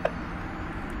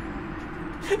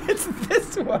 It's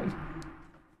this one.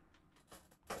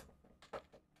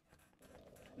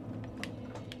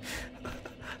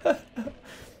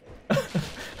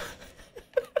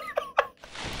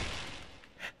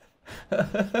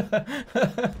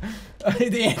 I need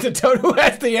the antidote. Who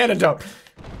has the antidote?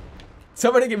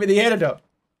 Somebody give me the antidote.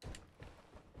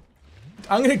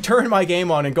 I'm gonna turn my game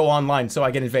on and go online so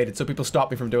I get invaded, so people stop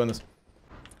me from doing this.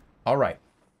 Alright.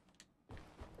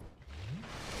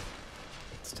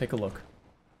 Let's take a look.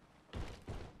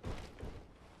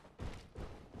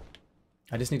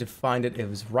 I just need to find it. It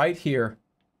was right here.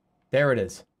 There it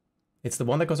is. It's the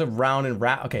one that goes around and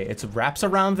okay, it wraps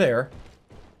around there.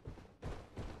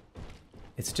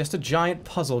 It's just a giant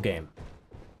puzzle game.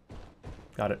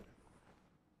 Got it.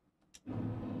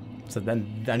 So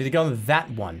then I need to get on that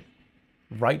one.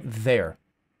 Right there.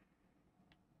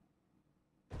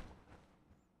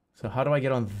 So how do I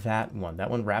get on that one? That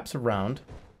one wraps around.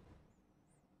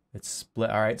 It's split.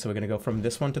 Alright, so we're gonna go from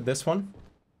this one to this one.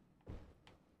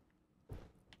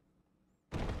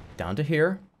 Down to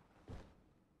here.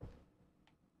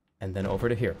 And then over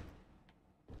to here.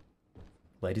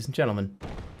 Ladies and gentlemen.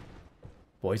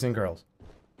 Boys and girls.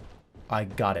 I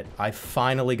got it. I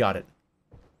finally got it.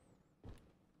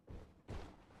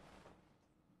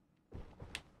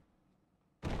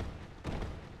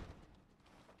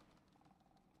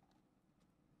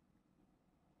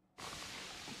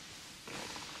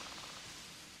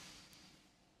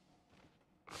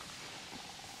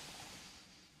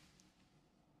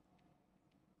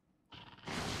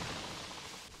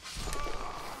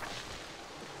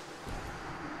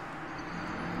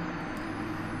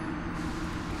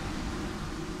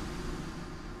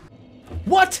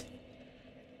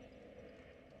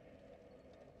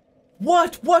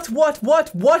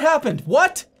 What? What happened?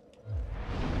 What?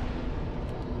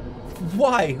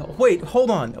 Why? Wait, hold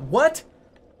on. What?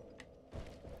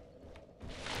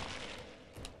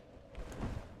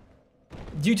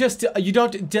 You just, you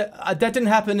don't, that didn't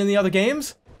happen in the other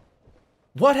games?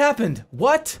 What happened?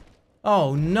 What?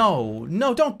 Oh, no.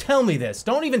 No, don't tell me this.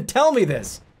 Don't even tell me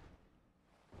this.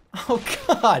 Oh,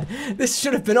 God. This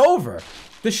should have been over.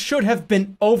 This should have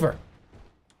been over.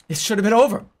 It should have been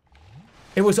over.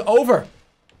 It was over.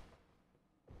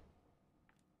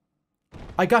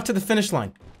 I got to the finish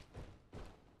line.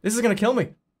 This is gonna kill me.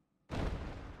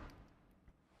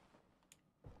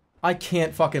 I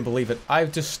can't fucking believe it. I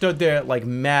just stood there like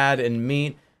mad and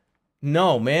mean.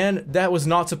 No, man, that was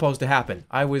not supposed to happen.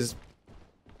 I was...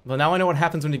 Well, now I know what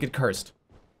happens when you get cursed.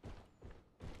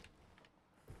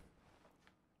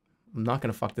 I'm not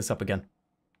gonna fuck this up again.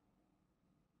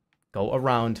 Go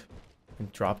around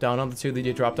and drop down on the two that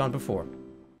you dropped on before.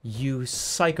 You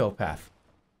psychopath.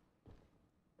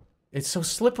 It's so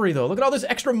slippery though. Look at all this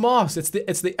extra moss. It's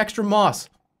the extra moss.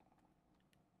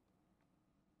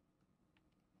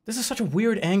 This is such a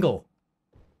weird angle.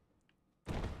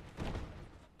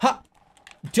 Ha!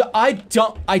 I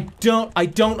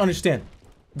don't understand.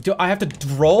 Do I have to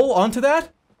roll onto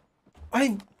that?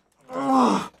 I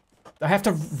have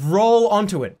to roll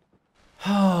onto it.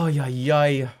 Oh,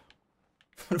 yay.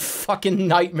 What a fucking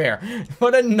nightmare.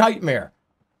 What a nightmare.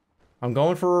 I'm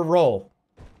going for a roll.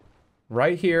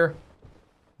 Right here.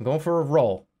 I'm going for a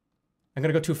roll. I'm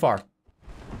gonna go too far.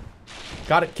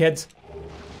 Got it, kids.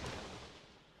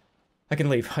 I can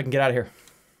leave. I can get out of here.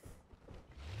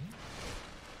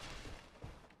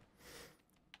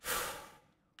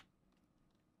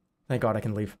 Thank God I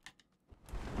can leave.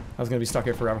 I was gonna be stuck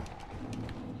here forever.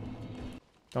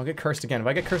 Don't get cursed again. If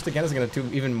I get cursed again, it's gonna do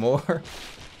even more.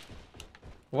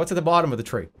 What's at the bottom of the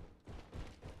tree?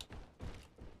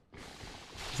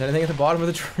 Is there anything at the bottom of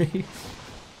the tree?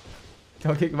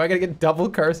 Am I gonna get double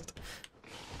cursed?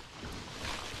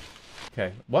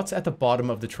 Okay, what's at the bottom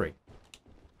of the tree?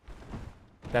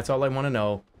 That's all I want to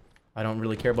know. I don't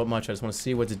really care about much. I just want to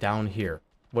see what's down here.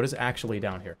 What is actually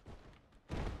down here?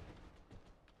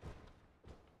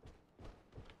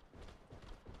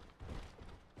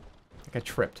 I think I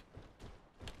tripped.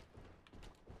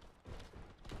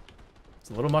 It's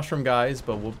a little mushroom guys,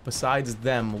 but besides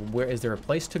them, where is there a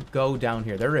place to go down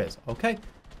here? There is. Okay.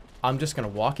 I'm just gonna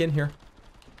walk in here.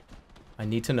 I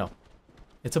need to know.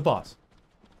 It's a boss.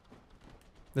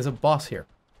 There's a boss here.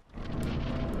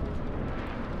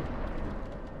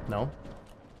 No.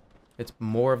 It's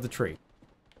more of the tree.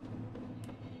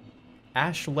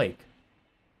 Ash Lake.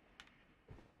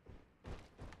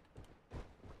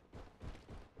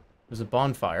 There's a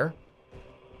bonfire.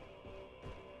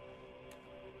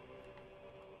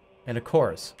 And a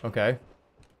chorus. Okay.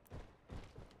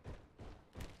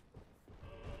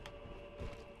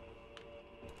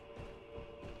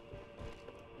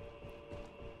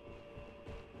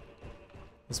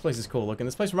 This place is cool looking.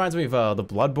 This place reminds me of the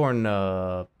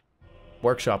Bloodborne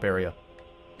workshop area.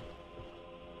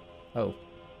 Oh.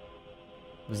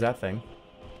 What's that thing?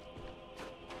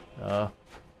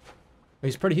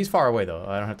 He's far away though.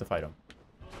 I don't have to fight him.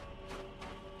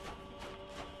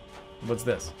 What's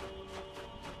this?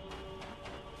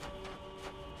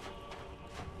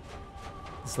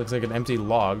 This looks like an empty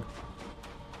log.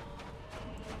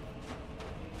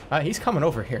 He's coming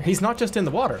over here. He's not just in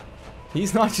the water.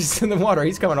 He's not just in the water.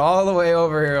 He's coming all the way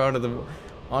over here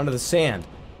onto the sand.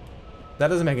 That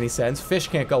doesn't make any sense. Fish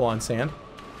can't go on sand.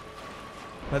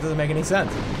 That doesn't make any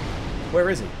sense. Where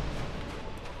is he?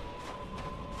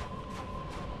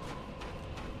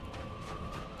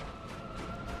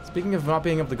 Speaking of not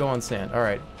being able to go on sand.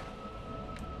 Alright.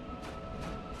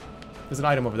 There's an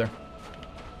item over there.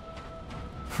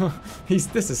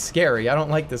 This is scary. I don't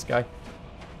like this guy.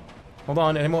 Hold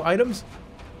on, any more items?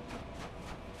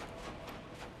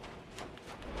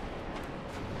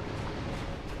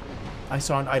 I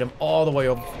saw an item all the way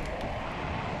over.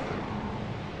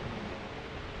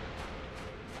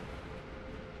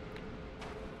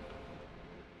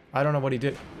 I don't know what he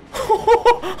did.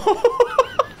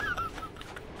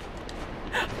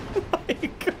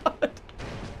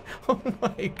 Oh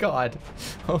my god.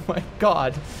 Oh my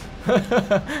god.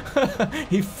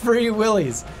 He free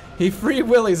willies. He free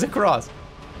willies across.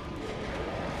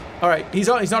 Alright, he's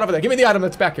not over there. Give me the item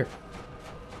that's back here.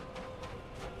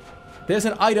 There's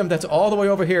an item that's all the way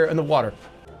over here in the water.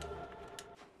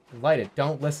 Light it.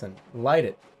 Don't listen. Light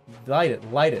it. Light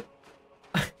it. Light it.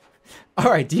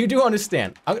 Alright, do you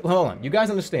understand? Hold on. You guys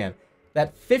understand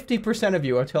that 50% of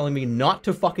you are telling me not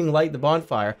to fucking light the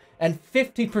bonfire, and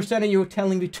 50% of you are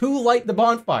telling me to light the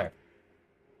bonfire.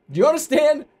 Do you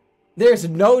understand? There's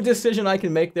no decision I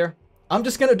can make there. I'm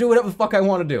just gonna do whatever the fuck I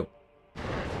want to do.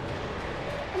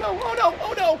 Oh no, oh no,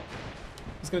 oh no!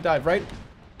 He's gonna dive, right?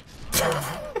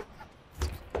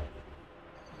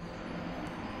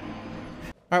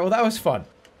 Alright, well that was fun.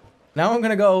 Now I'm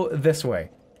gonna go this way.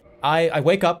 I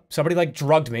wake up, somebody like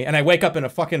drugged me, and I wake up in a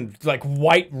fucking, like,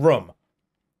 white room.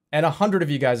 And 100 of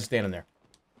you guys are standing there.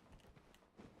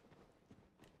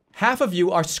 Half of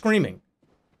you are screaming.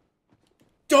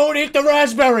 Don't eat the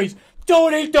raspberries!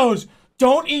 Don't eat those!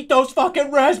 Don't eat those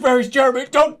fucking raspberries, Jeremy!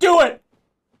 Don't do it!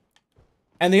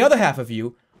 And the other half of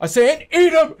you are saying, eat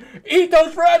them! Eat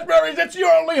those raspberries! It's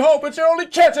your only hope! It's your only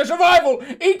chance of survival!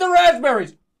 Eat the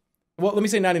raspberries! Well, let me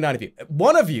say 99 of you.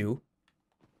 One of you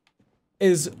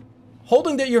is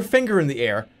holding your finger in the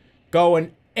air,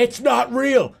 going, it's not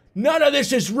real! None of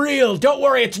this is real! Don't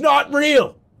worry, it's not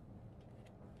real!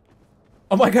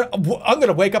 Am I gonna, I'm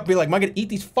gonna wake up and be like, am I gonna eat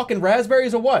these fucking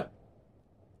raspberries or what?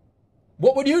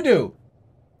 What would you do?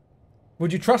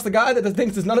 Would you trust the guy that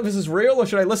thinks none of this is real, or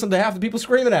should I listen to half the people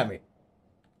screaming at me?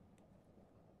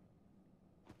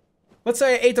 Let's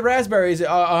say I ate the raspberries,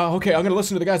 okay, I'm gonna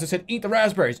listen to the guys that said, eat the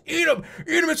raspberries. Eat them!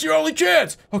 Eat them, it's your only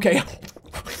chance! Okay.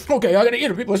 Okay, I gotta eat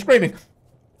them, people are screaming.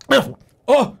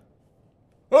 Oh!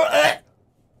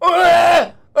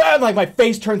 And like my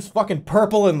face turns fucking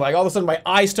purple and like all of a sudden my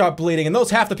eyes start bleeding and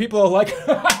those half the people are like,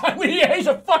 he's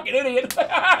a fucking idiot.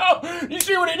 You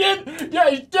see what he did? Yeah,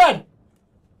 he's dead.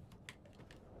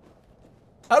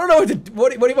 I don't know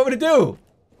what do you want me to do?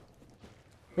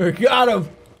 We got him.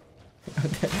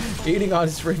 Eating on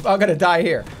his roof. I'm gonna die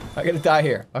here. I'm gonna die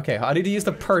here. Okay, I need to use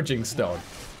the purging stone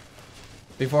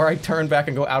before I turn back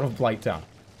and go out of Blighttown.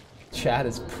 Chat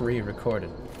is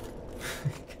pre-recorded.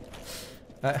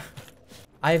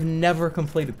 I've never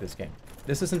completed this game.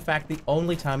 This is in fact the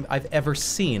only time I've ever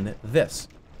seen this.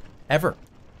 Ever.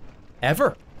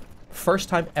 Ever. First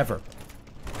time ever.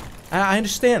 I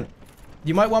understand.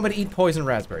 You might want me to eat poison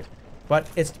raspberries, but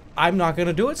I'm not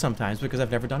gonna do it sometimes because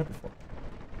I've never done it before.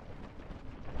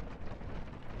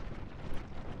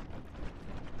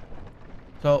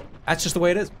 So, that's just the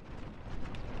way it is.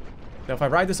 Now if I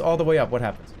ride this all the way up, what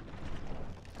happens?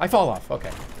 I fall off,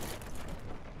 okay.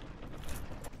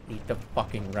 Eat the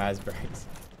fucking raspberries.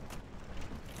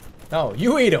 No,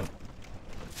 you eat them.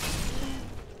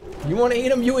 You want to eat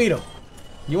them? You eat them.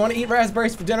 You want to eat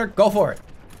raspberries for dinner? Go for it.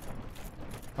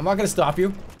 I'm not gonna stop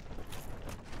you.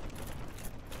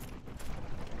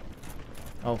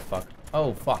 Oh fuck.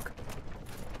 Oh fuck.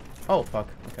 Oh fuck.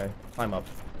 Okay, climb up.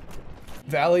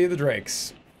 Valley of the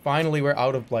Drakes. Finally, we're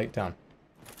out of Blighttown.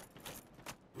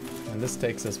 And this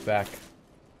takes us back.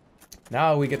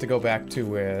 Now we get to go back to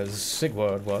where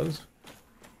Sigurd was.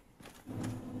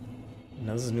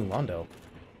 No, this is New Londo.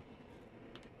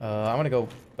 I'm gonna go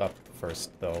up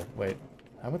first, though. Wait,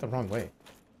 I went the wrong way.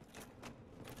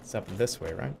 It's up this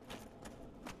way, right?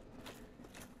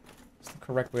 It's the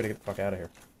correct way to get the fuck out of here.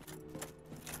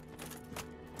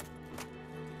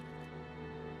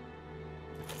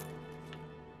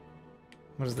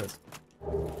 What is this?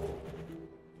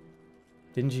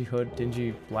 Dingy hood,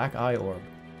 dingy black eye orb.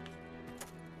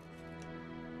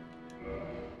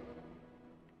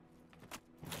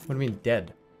 What do you mean,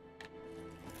 dead?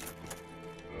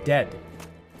 Dead.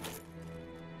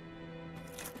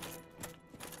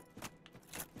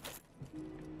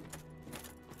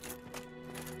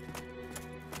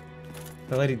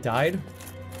 The lady died?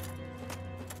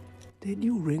 Did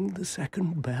you ring the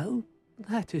second bell?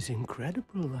 That is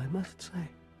incredible, I must say.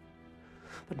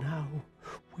 But now,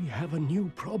 we have a new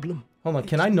problem. Hold on,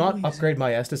 can I not upgrade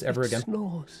my Estus ever again? It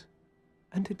snores,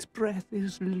 and its breath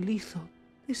is lethal.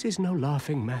 This is no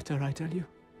laughing matter, I tell you.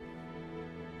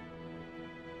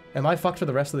 Am I fucked for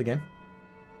the rest of the game?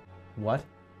 What?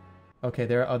 Okay,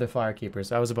 there are other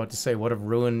firekeepers. I was about to say, what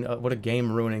a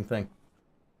game-ruining thing.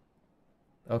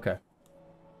 Okay.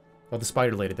 Oh, the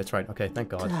spider lady, that's right. Okay, thank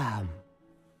God. Damn.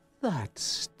 That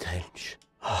stench.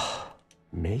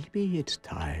 Maybe it's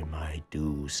time I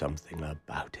do something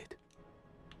about it.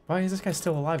 Why is this guy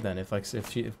still alive then? If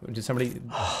did somebody...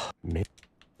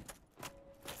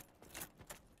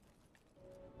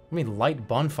 I mean, light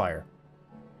bonfire.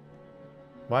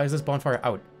 Why is this bonfire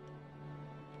out?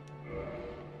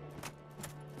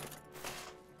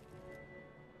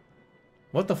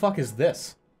 What the fuck is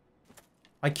this?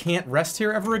 I can't rest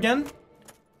here ever again?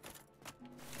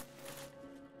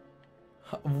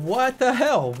 What the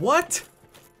hell? What?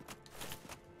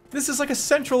 This is like a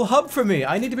central hub for me.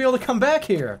 I need to be able to come back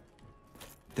here.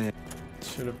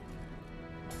 Should've...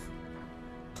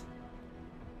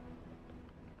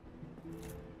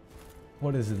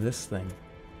 What is this thing?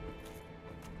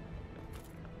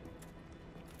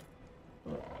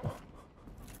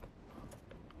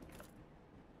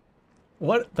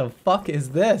 What the fuck is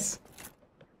this?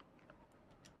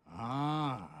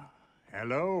 Ah,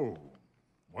 hello.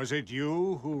 Was it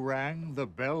you who rang the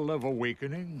bell of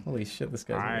awakening? Holy shit, this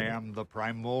guy's I weird. am the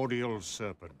primordial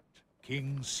serpent,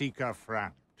 King Seeker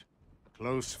Framt,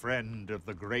 close friend of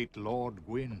the great Lord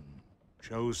Gwyn,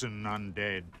 chosen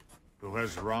undead, who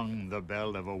has rung the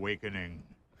bell of awakening.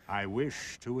 I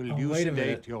wish to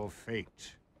elucidate your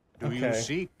fate. Do you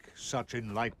seek such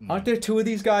enlightenment? Aren't there two of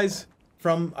these guys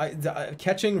from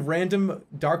catching random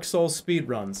Dark Souls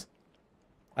speedruns?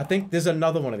 I think there's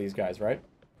another one of these guys, right?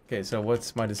 Okay, so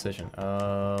what's my decision?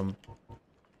 I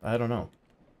don't know.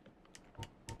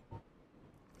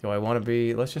 Do I want to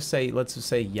be... let's just say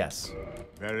yes.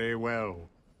 Very well.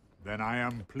 Then I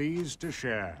am pleased to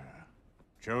share.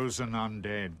 Chosen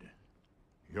undead,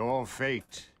 your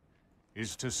fate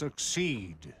is to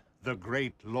succeed the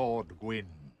great Lord Gwyn,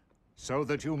 so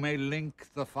that you may link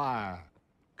the fire,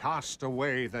 cast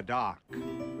away the dark,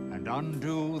 and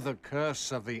undo the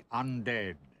curse of the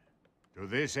undead. To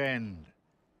this end,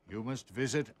 you must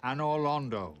visit Anor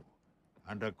Londo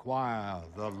and acquire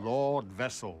the Lord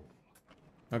Vessel.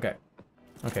 Okay.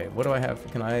 Okay, what do I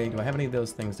have? Do I have any of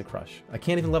those things to crush? I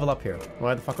can't even level up here.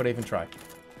 Why the fuck would I even try?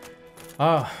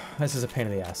 Ah, this is a pain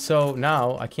in the ass. So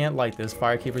now, I can't light this.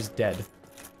 Firekeeper's dead.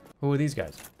 Who are these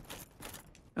guys?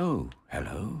 Oh,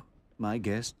 hello. My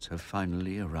guests have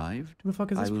finally arrived. Who the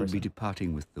fuck is this I will person? be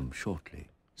departing with them shortly.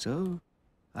 So,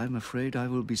 I'm afraid I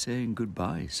will be saying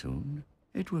goodbye soon.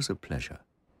 It was a pleasure.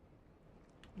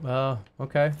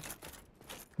 Okay.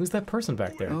 Who's that person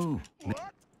back there? Oh,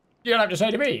 You don't have to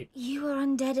say to me. You are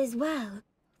undead as well.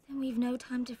 Then we've no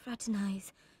time to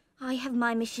fraternize. I have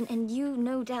my mission, and you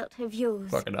no doubt have yours.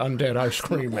 Fucking undead ice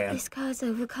cream Don't let man. this curse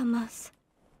overcome us.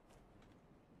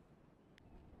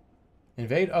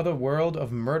 Invade other world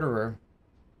of murderer.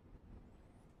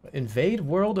 Invade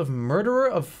world of murderer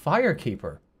of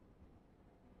firekeeper.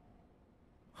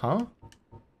 Huh?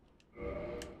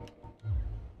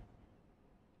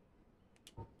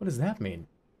 What does that mean?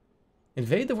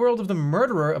 Invade the world of the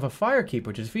murderer of a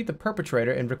firekeeper to defeat the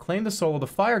perpetrator and reclaim the soul of the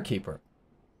firekeeper.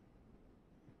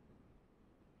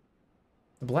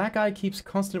 The Black Eye keeps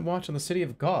constant watch on the city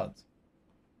of gods.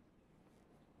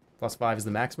 +5 is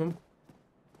the maximum.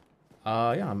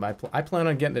 Yeah, I plan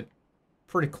on getting it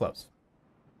pretty close.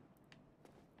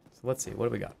 So let's see, what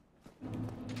do we got?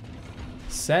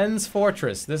 Sen's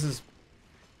Fortress. This is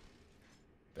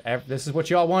what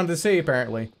y'all wanted to see,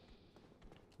 apparently.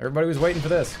 Everybody was waiting for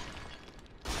this.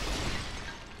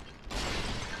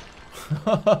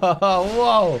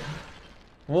 Whoa!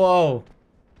 Whoa!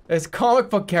 There's comic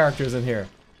book characters in here.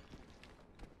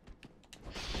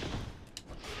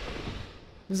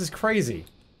 This is crazy.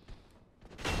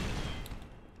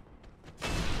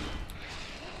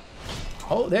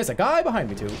 Oh, there's a guy behind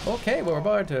me too. Okay, well, we're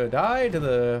about to die to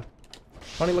the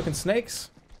funny looking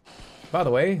snakes. By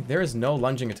the way, there is no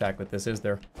lunging attack with this, is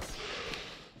there?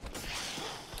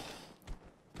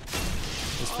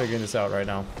 Just figuring this out right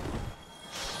now.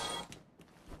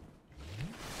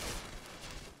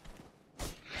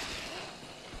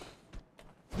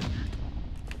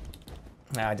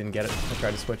 Nah, I didn't get it. I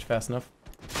tried to switch fast enough.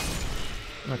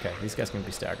 Okay, these guys can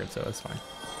be staggered, so that's fine.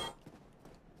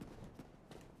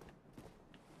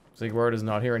 Sigurd is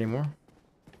not here anymore.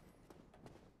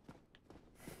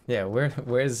 Yeah,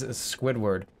 where's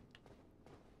Squidward?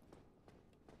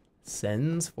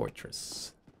 Sen's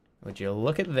Fortress. Would you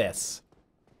look at this?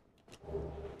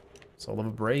 Soul of a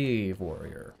brave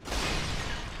warrior.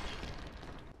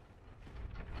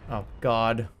 Oh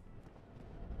God.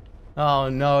 Oh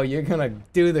no, you're gonna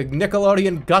do the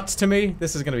Nickelodeon guts to me?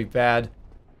 This is gonna be bad.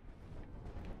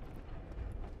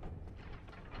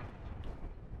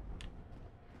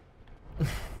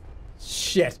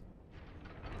 Shit.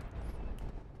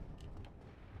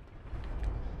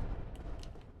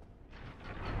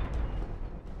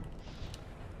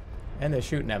 And they're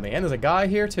shooting at me. And there's a guy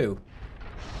here too.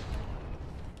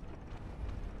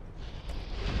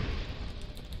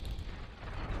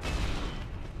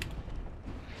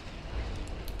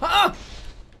 Ah!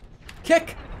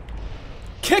 Kick!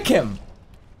 Kick him!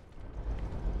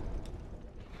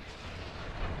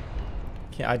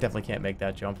 I definitely can't make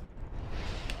that jump.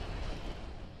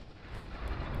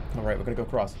 Alright, we're gonna go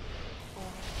cross.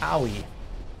 Owie.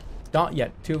 Not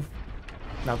yet. Two.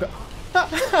 Now go.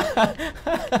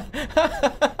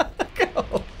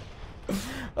 Go.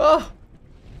 Oh.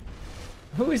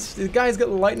 Who is... The guy's got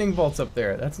lightning bolts up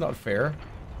there. That's not fair.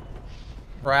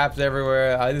 Traps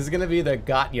everywhere. This is gonna be the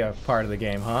got ya part of the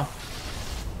game, huh?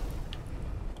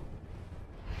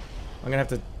 I'm gonna have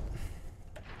to...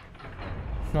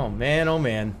 Oh man, oh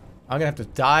man. I'm gonna have to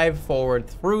dive forward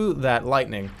through that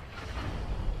lightning.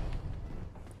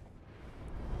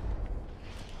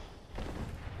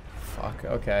 Fuck,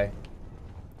 okay.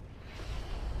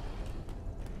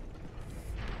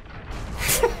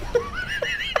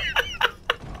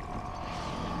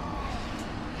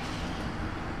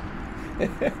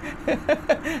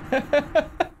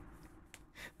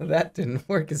 That didn't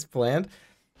work as planned.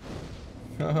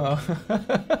 Oh.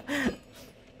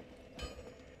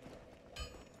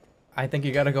 I think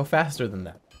you gotta go faster than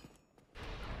that.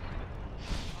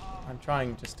 I'm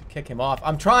trying just to kick him off.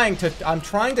 I'm trying to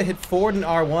hit forward in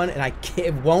R1 and I can't,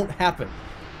 it won't happen.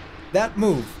 That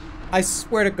move, I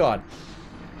swear to God,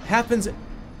 happens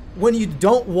when you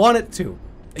don't want it to.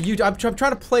 I'm trying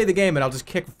to play the game and I'll just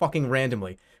kick fucking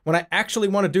randomly. When I actually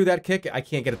want to do that kick, I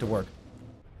can't get it to work.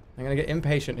 I'm gonna get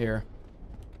impatient here.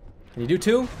 Can you do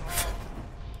two?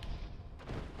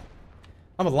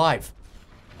 I'm alive.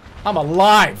 I'm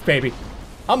alive, baby.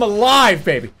 I'm alive,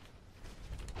 baby.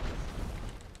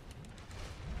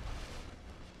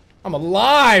 I'm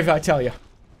alive, I tell you.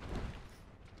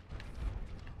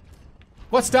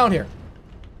 What's down here?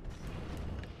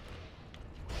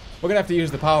 We're gonna have to use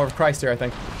the power of Christ here, I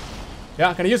think.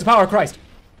 Yeah, gonna use the power of Christ.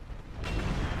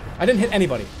 I didn't hit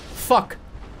anybody. Fuck.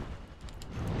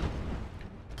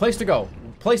 Place to go.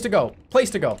 Place to go. Place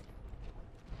to go.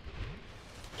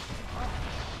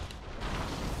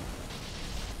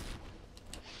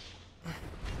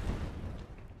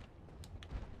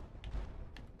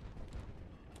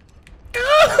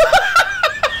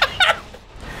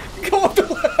 Go up the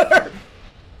ladder!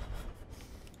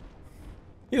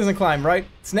 He doesn't climb, right?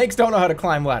 Snakes don't know how to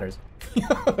climb ladders.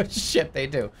 Oh, shit, they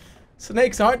do.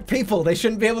 Snakes aren't people. They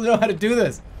shouldn't be able to know how to do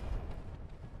this.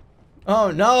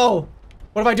 Oh, no.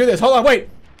 What if I do this? Hold on, wait.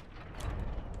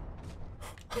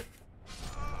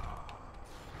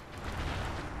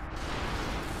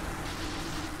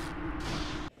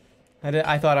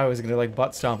 I thought I was gonna, like,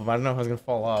 butt stomp him. I don't know if I was gonna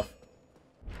fall off.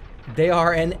 They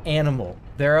are an animal.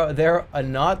 They're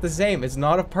not the same. It's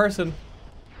not a person.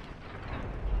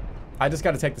 I just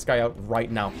gotta take this guy out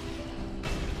right now.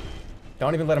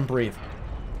 Don't even let him breathe.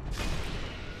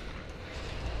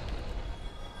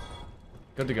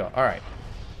 Good to go. Alright.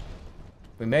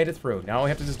 We made it through. Now we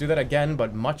have to just do that again,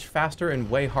 but much faster and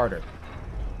way harder.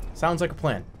 Sounds like a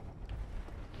plan.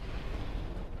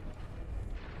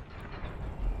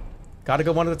 Gotta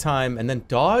go one at a time, and then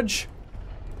dodge?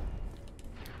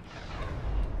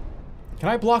 Can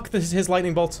I block his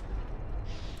lightning bolts?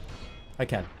 I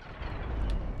can.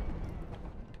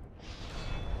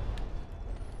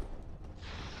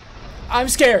 I'm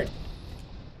scared!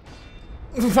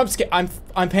 I'm scared. I'm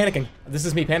panicking. This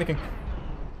is me panicking.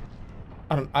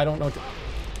 I don't know what to...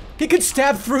 He could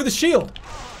stab through the shield.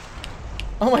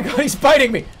 Oh my god, he's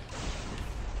biting me.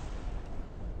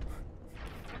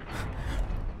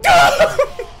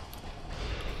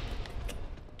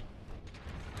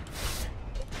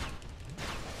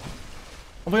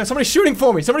 Oh my god, somebody's shooting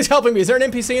for me. Somebody's helping me. Is there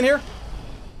an NPC in here?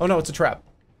 Oh no, it's a trap.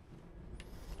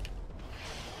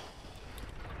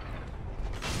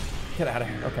 Get out of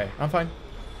here. Okay, I'm fine.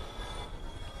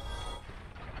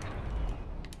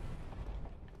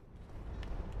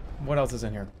 What else is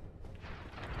in here?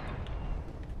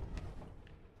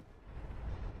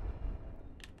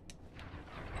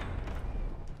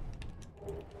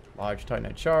 Large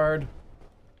Titanite shard.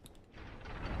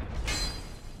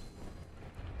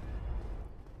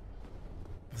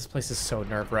 This place is so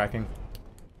nerve-wracking.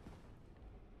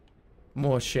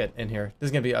 More shit in here.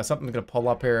 There's gonna be something gonna pull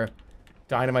up here.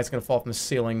 Dynamite's gonna fall from the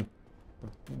ceiling.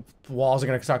 The walls are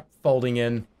gonna start folding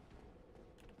in.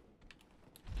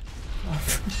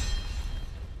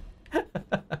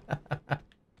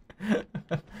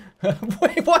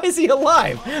 Wait, why is he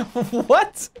alive?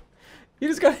 What? You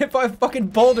just got hit by a fucking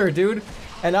boulder, dude.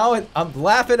 And now I'm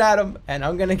laughing at him, and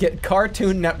I'm gonna get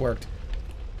Cartoon Networked.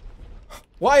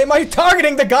 Why am I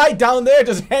targeting the guy down there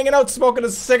just hanging out smoking a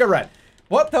cigarette?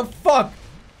 What the fuck?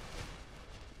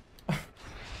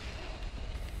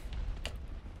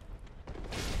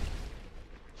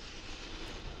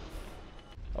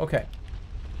 Okay.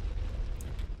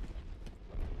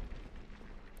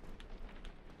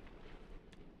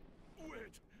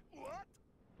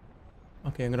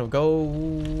 Okay, I'm gonna go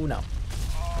now.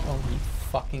 Oh, you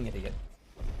fucking idiot.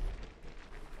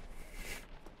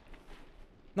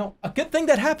 No, a good thing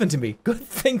that happened to me. Good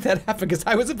thing that happened, because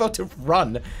I was about to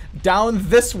run down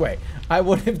this way. I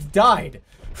would have died.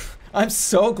 I'm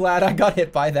so glad I got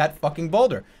hit by that fucking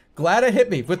boulder. Glad it hit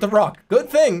me with the rock. Good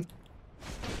thing.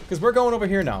 Because we're going over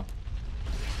here now.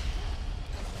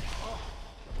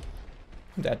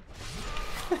 I'm dead.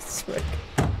 I swear.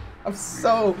 I'm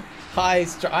so high.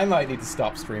 I might need to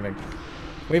stop streaming.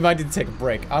 We might need to take a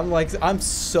break. I'm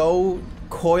so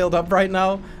coiled up right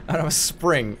now, and I'm a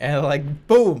spring, and like,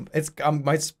 boom!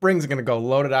 My spring's gonna go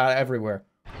loaded out everywhere.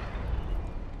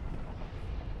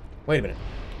 Wait a minute.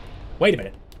 Wait a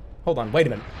minute. Hold on. Wait a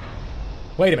minute.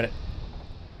 Wait a minute.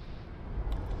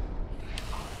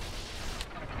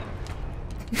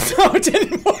 No, it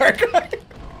didn't work.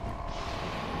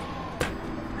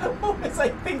 What was I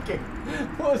thinking?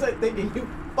 What was I thinking? You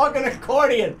fucking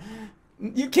accordion!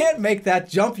 You can't make that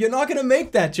jump. You're not gonna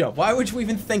make that jump. Why would you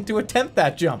even think to attempt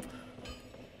that jump?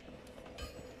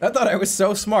 I thought I was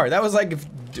so smart. That was like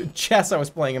chess I was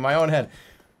playing in my own head.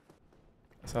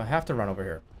 So I have to run over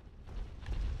here.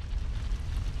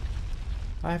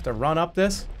 I have to run up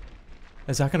this?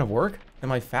 Is that gonna work?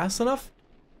 Am I fast enough?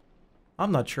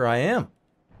 I'm not sure I am.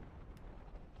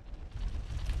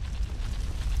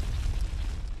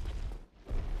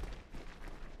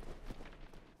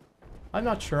 I'm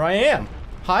not sure I am.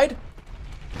 Hide?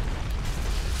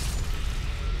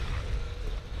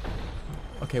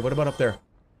 Okay, what about up there?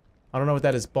 I don't know what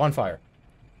that is. Bonfire.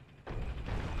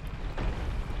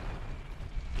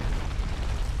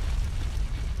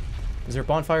 Is there a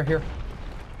bonfire here?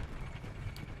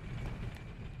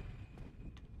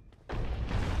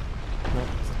 No,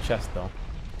 it's a chest though.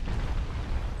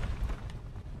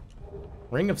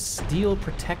 Ring of Steel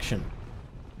Protection.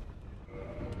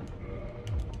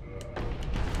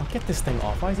 Get this thing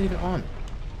off. Why is it even on?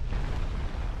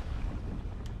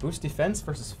 Boost defense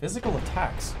versus physical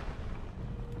attacks.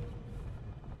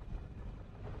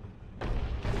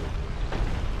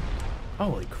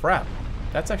 Holy crap.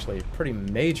 That's actually a pretty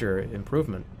major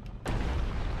improvement.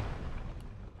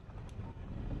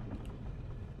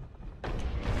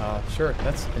 Sure,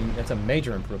 that's a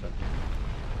major improvement.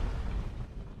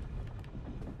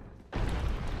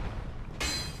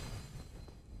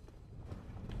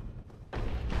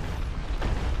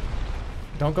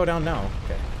 Don't go down now.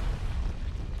 Okay.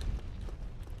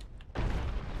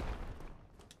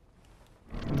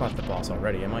 I'm not the boss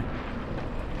already, am I?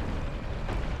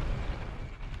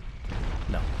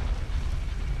 No.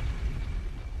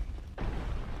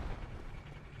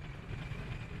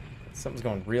 Something's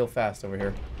going real fast over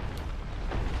here.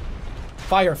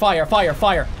 Fire, fire, fire,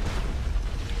 fire!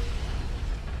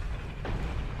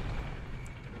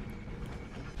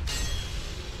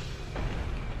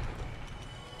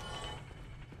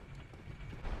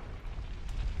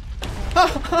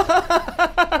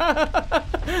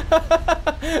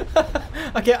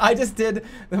 Okay, I just did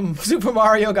Super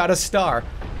Mario got a star.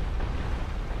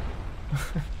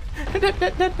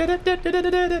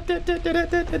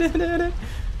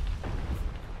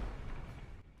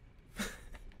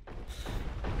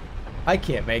 I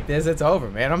can't make this. It's over,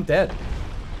 man. I'm dead.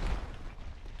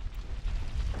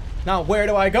 Now, where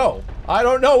do I go? I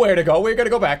don't know where to go. We're gonna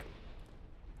go back.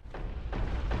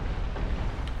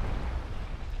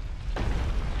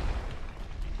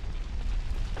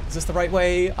 Is this the right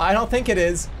way? I don't think it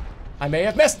is. I may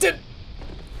have missed it.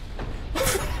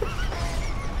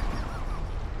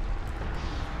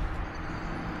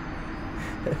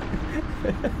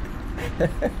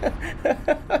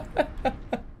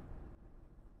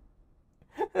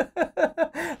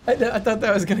 I thought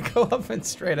that was gonna go up and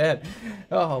straight ahead.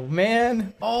 Oh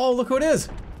man. Oh, look who it is.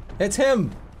 It's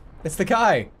him. It's the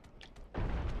guy.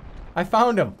 I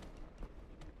found him.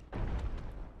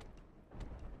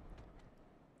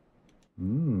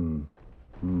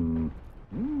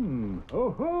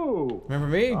 Oh ho! Remember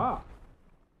me? Ah,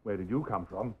 where did you come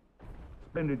from?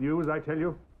 Splendid news, I tell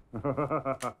you.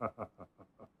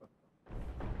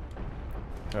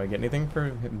 Do I get anything for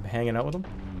him hanging out with him?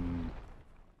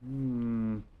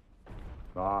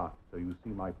 Ah, so you see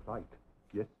my plight.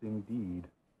 Yes, indeed.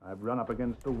 I've run up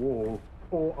against a wall,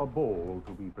 or a ball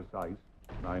to be precise.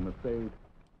 I'm afraid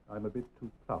I'm a bit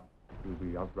too tough to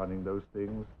be outrunning those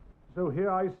things. So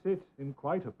here I sit in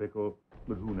quite a pickle,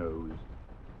 but who knows?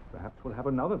 Perhaps we'll have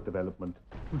another development.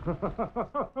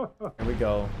 Here we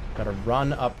go. Gotta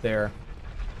run up there.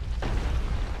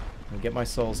 And get my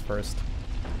souls first.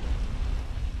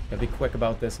 Gotta be quick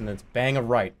about this, and it's bang a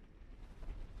right.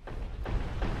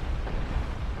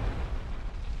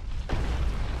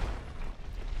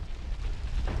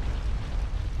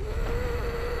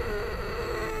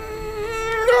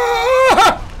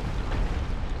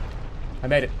 I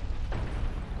made it.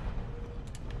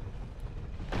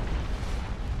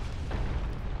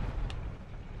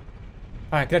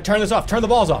 Alright, gotta turn this off. Turn the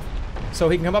balls off. So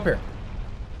he can come up here.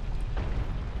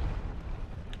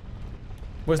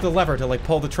 Where's the lever to, like,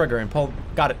 pull the trigger and pull...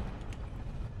 Got it.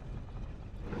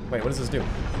 Wait, what does this do?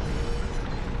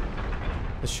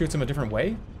 This shoots him a different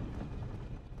way?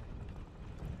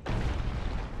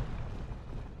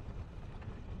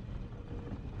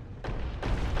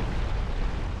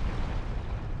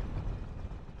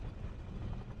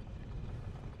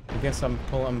 I guess I'm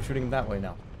shooting him that way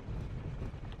now.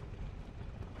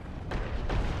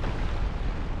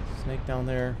 Snake down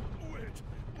there.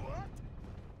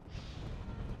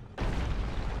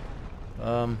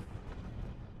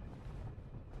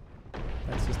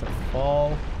 That's just a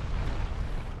fall.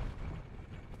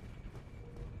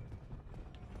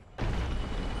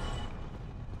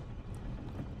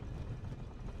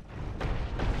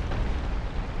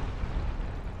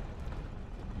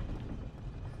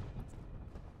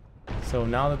 So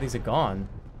now that these are gone,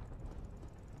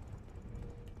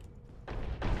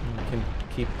 we can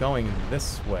keep going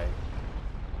this way.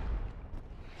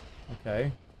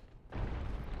 Okay.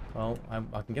 Well,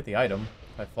 I can get the item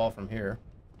if I fall from here.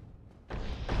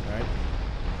 Alright.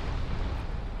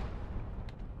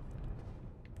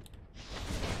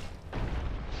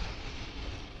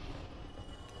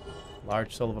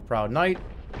 Large soul of a proud knight.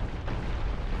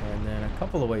 And then a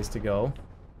couple of ways to go.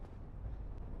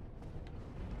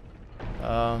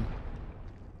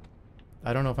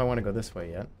 I don't know if I want to go this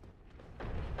way yet.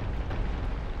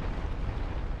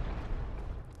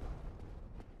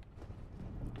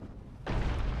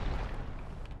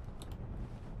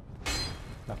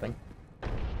 Nothing.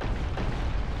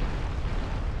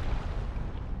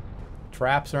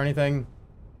 Traps or anything?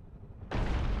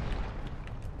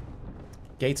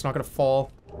 Gate's not gonna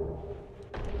fall.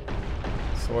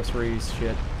 Sorceries,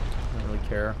 shit. I don't really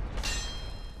care.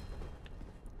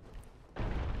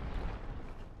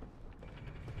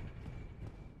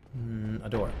 A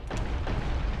door.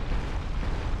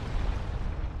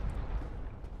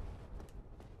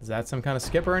 Is that some kind of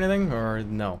skip or anything, or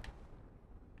no?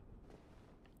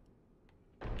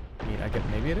 I mean, I get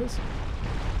maybe it is. So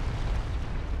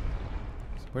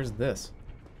where's this?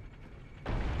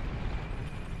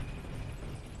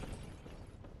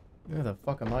 Where the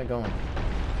fuck am I going?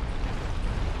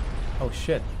 Oh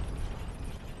shit!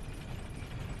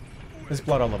 There's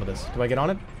blood all over this. Do I get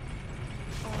on it?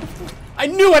 I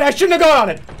knew it! I shouldn't have gone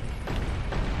on it!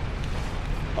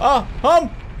 How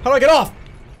do I get off?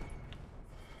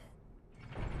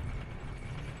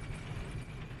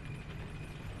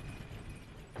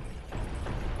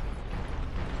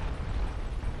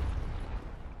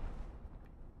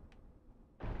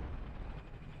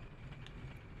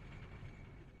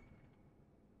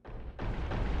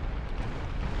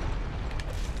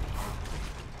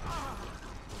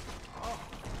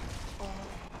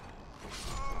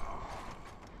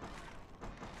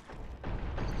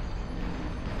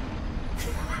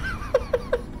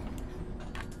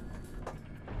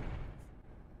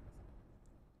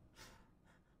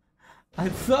 I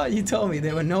thought you told me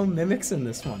there were no mimics in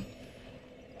this one.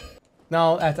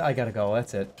 No, I gotta go.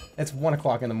 That's it. It's 1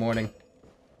 o'clock in the morning.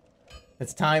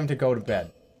 It's time to go to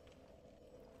bed.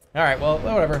 Alright, well,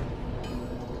 whatever.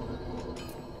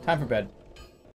 Time for bed.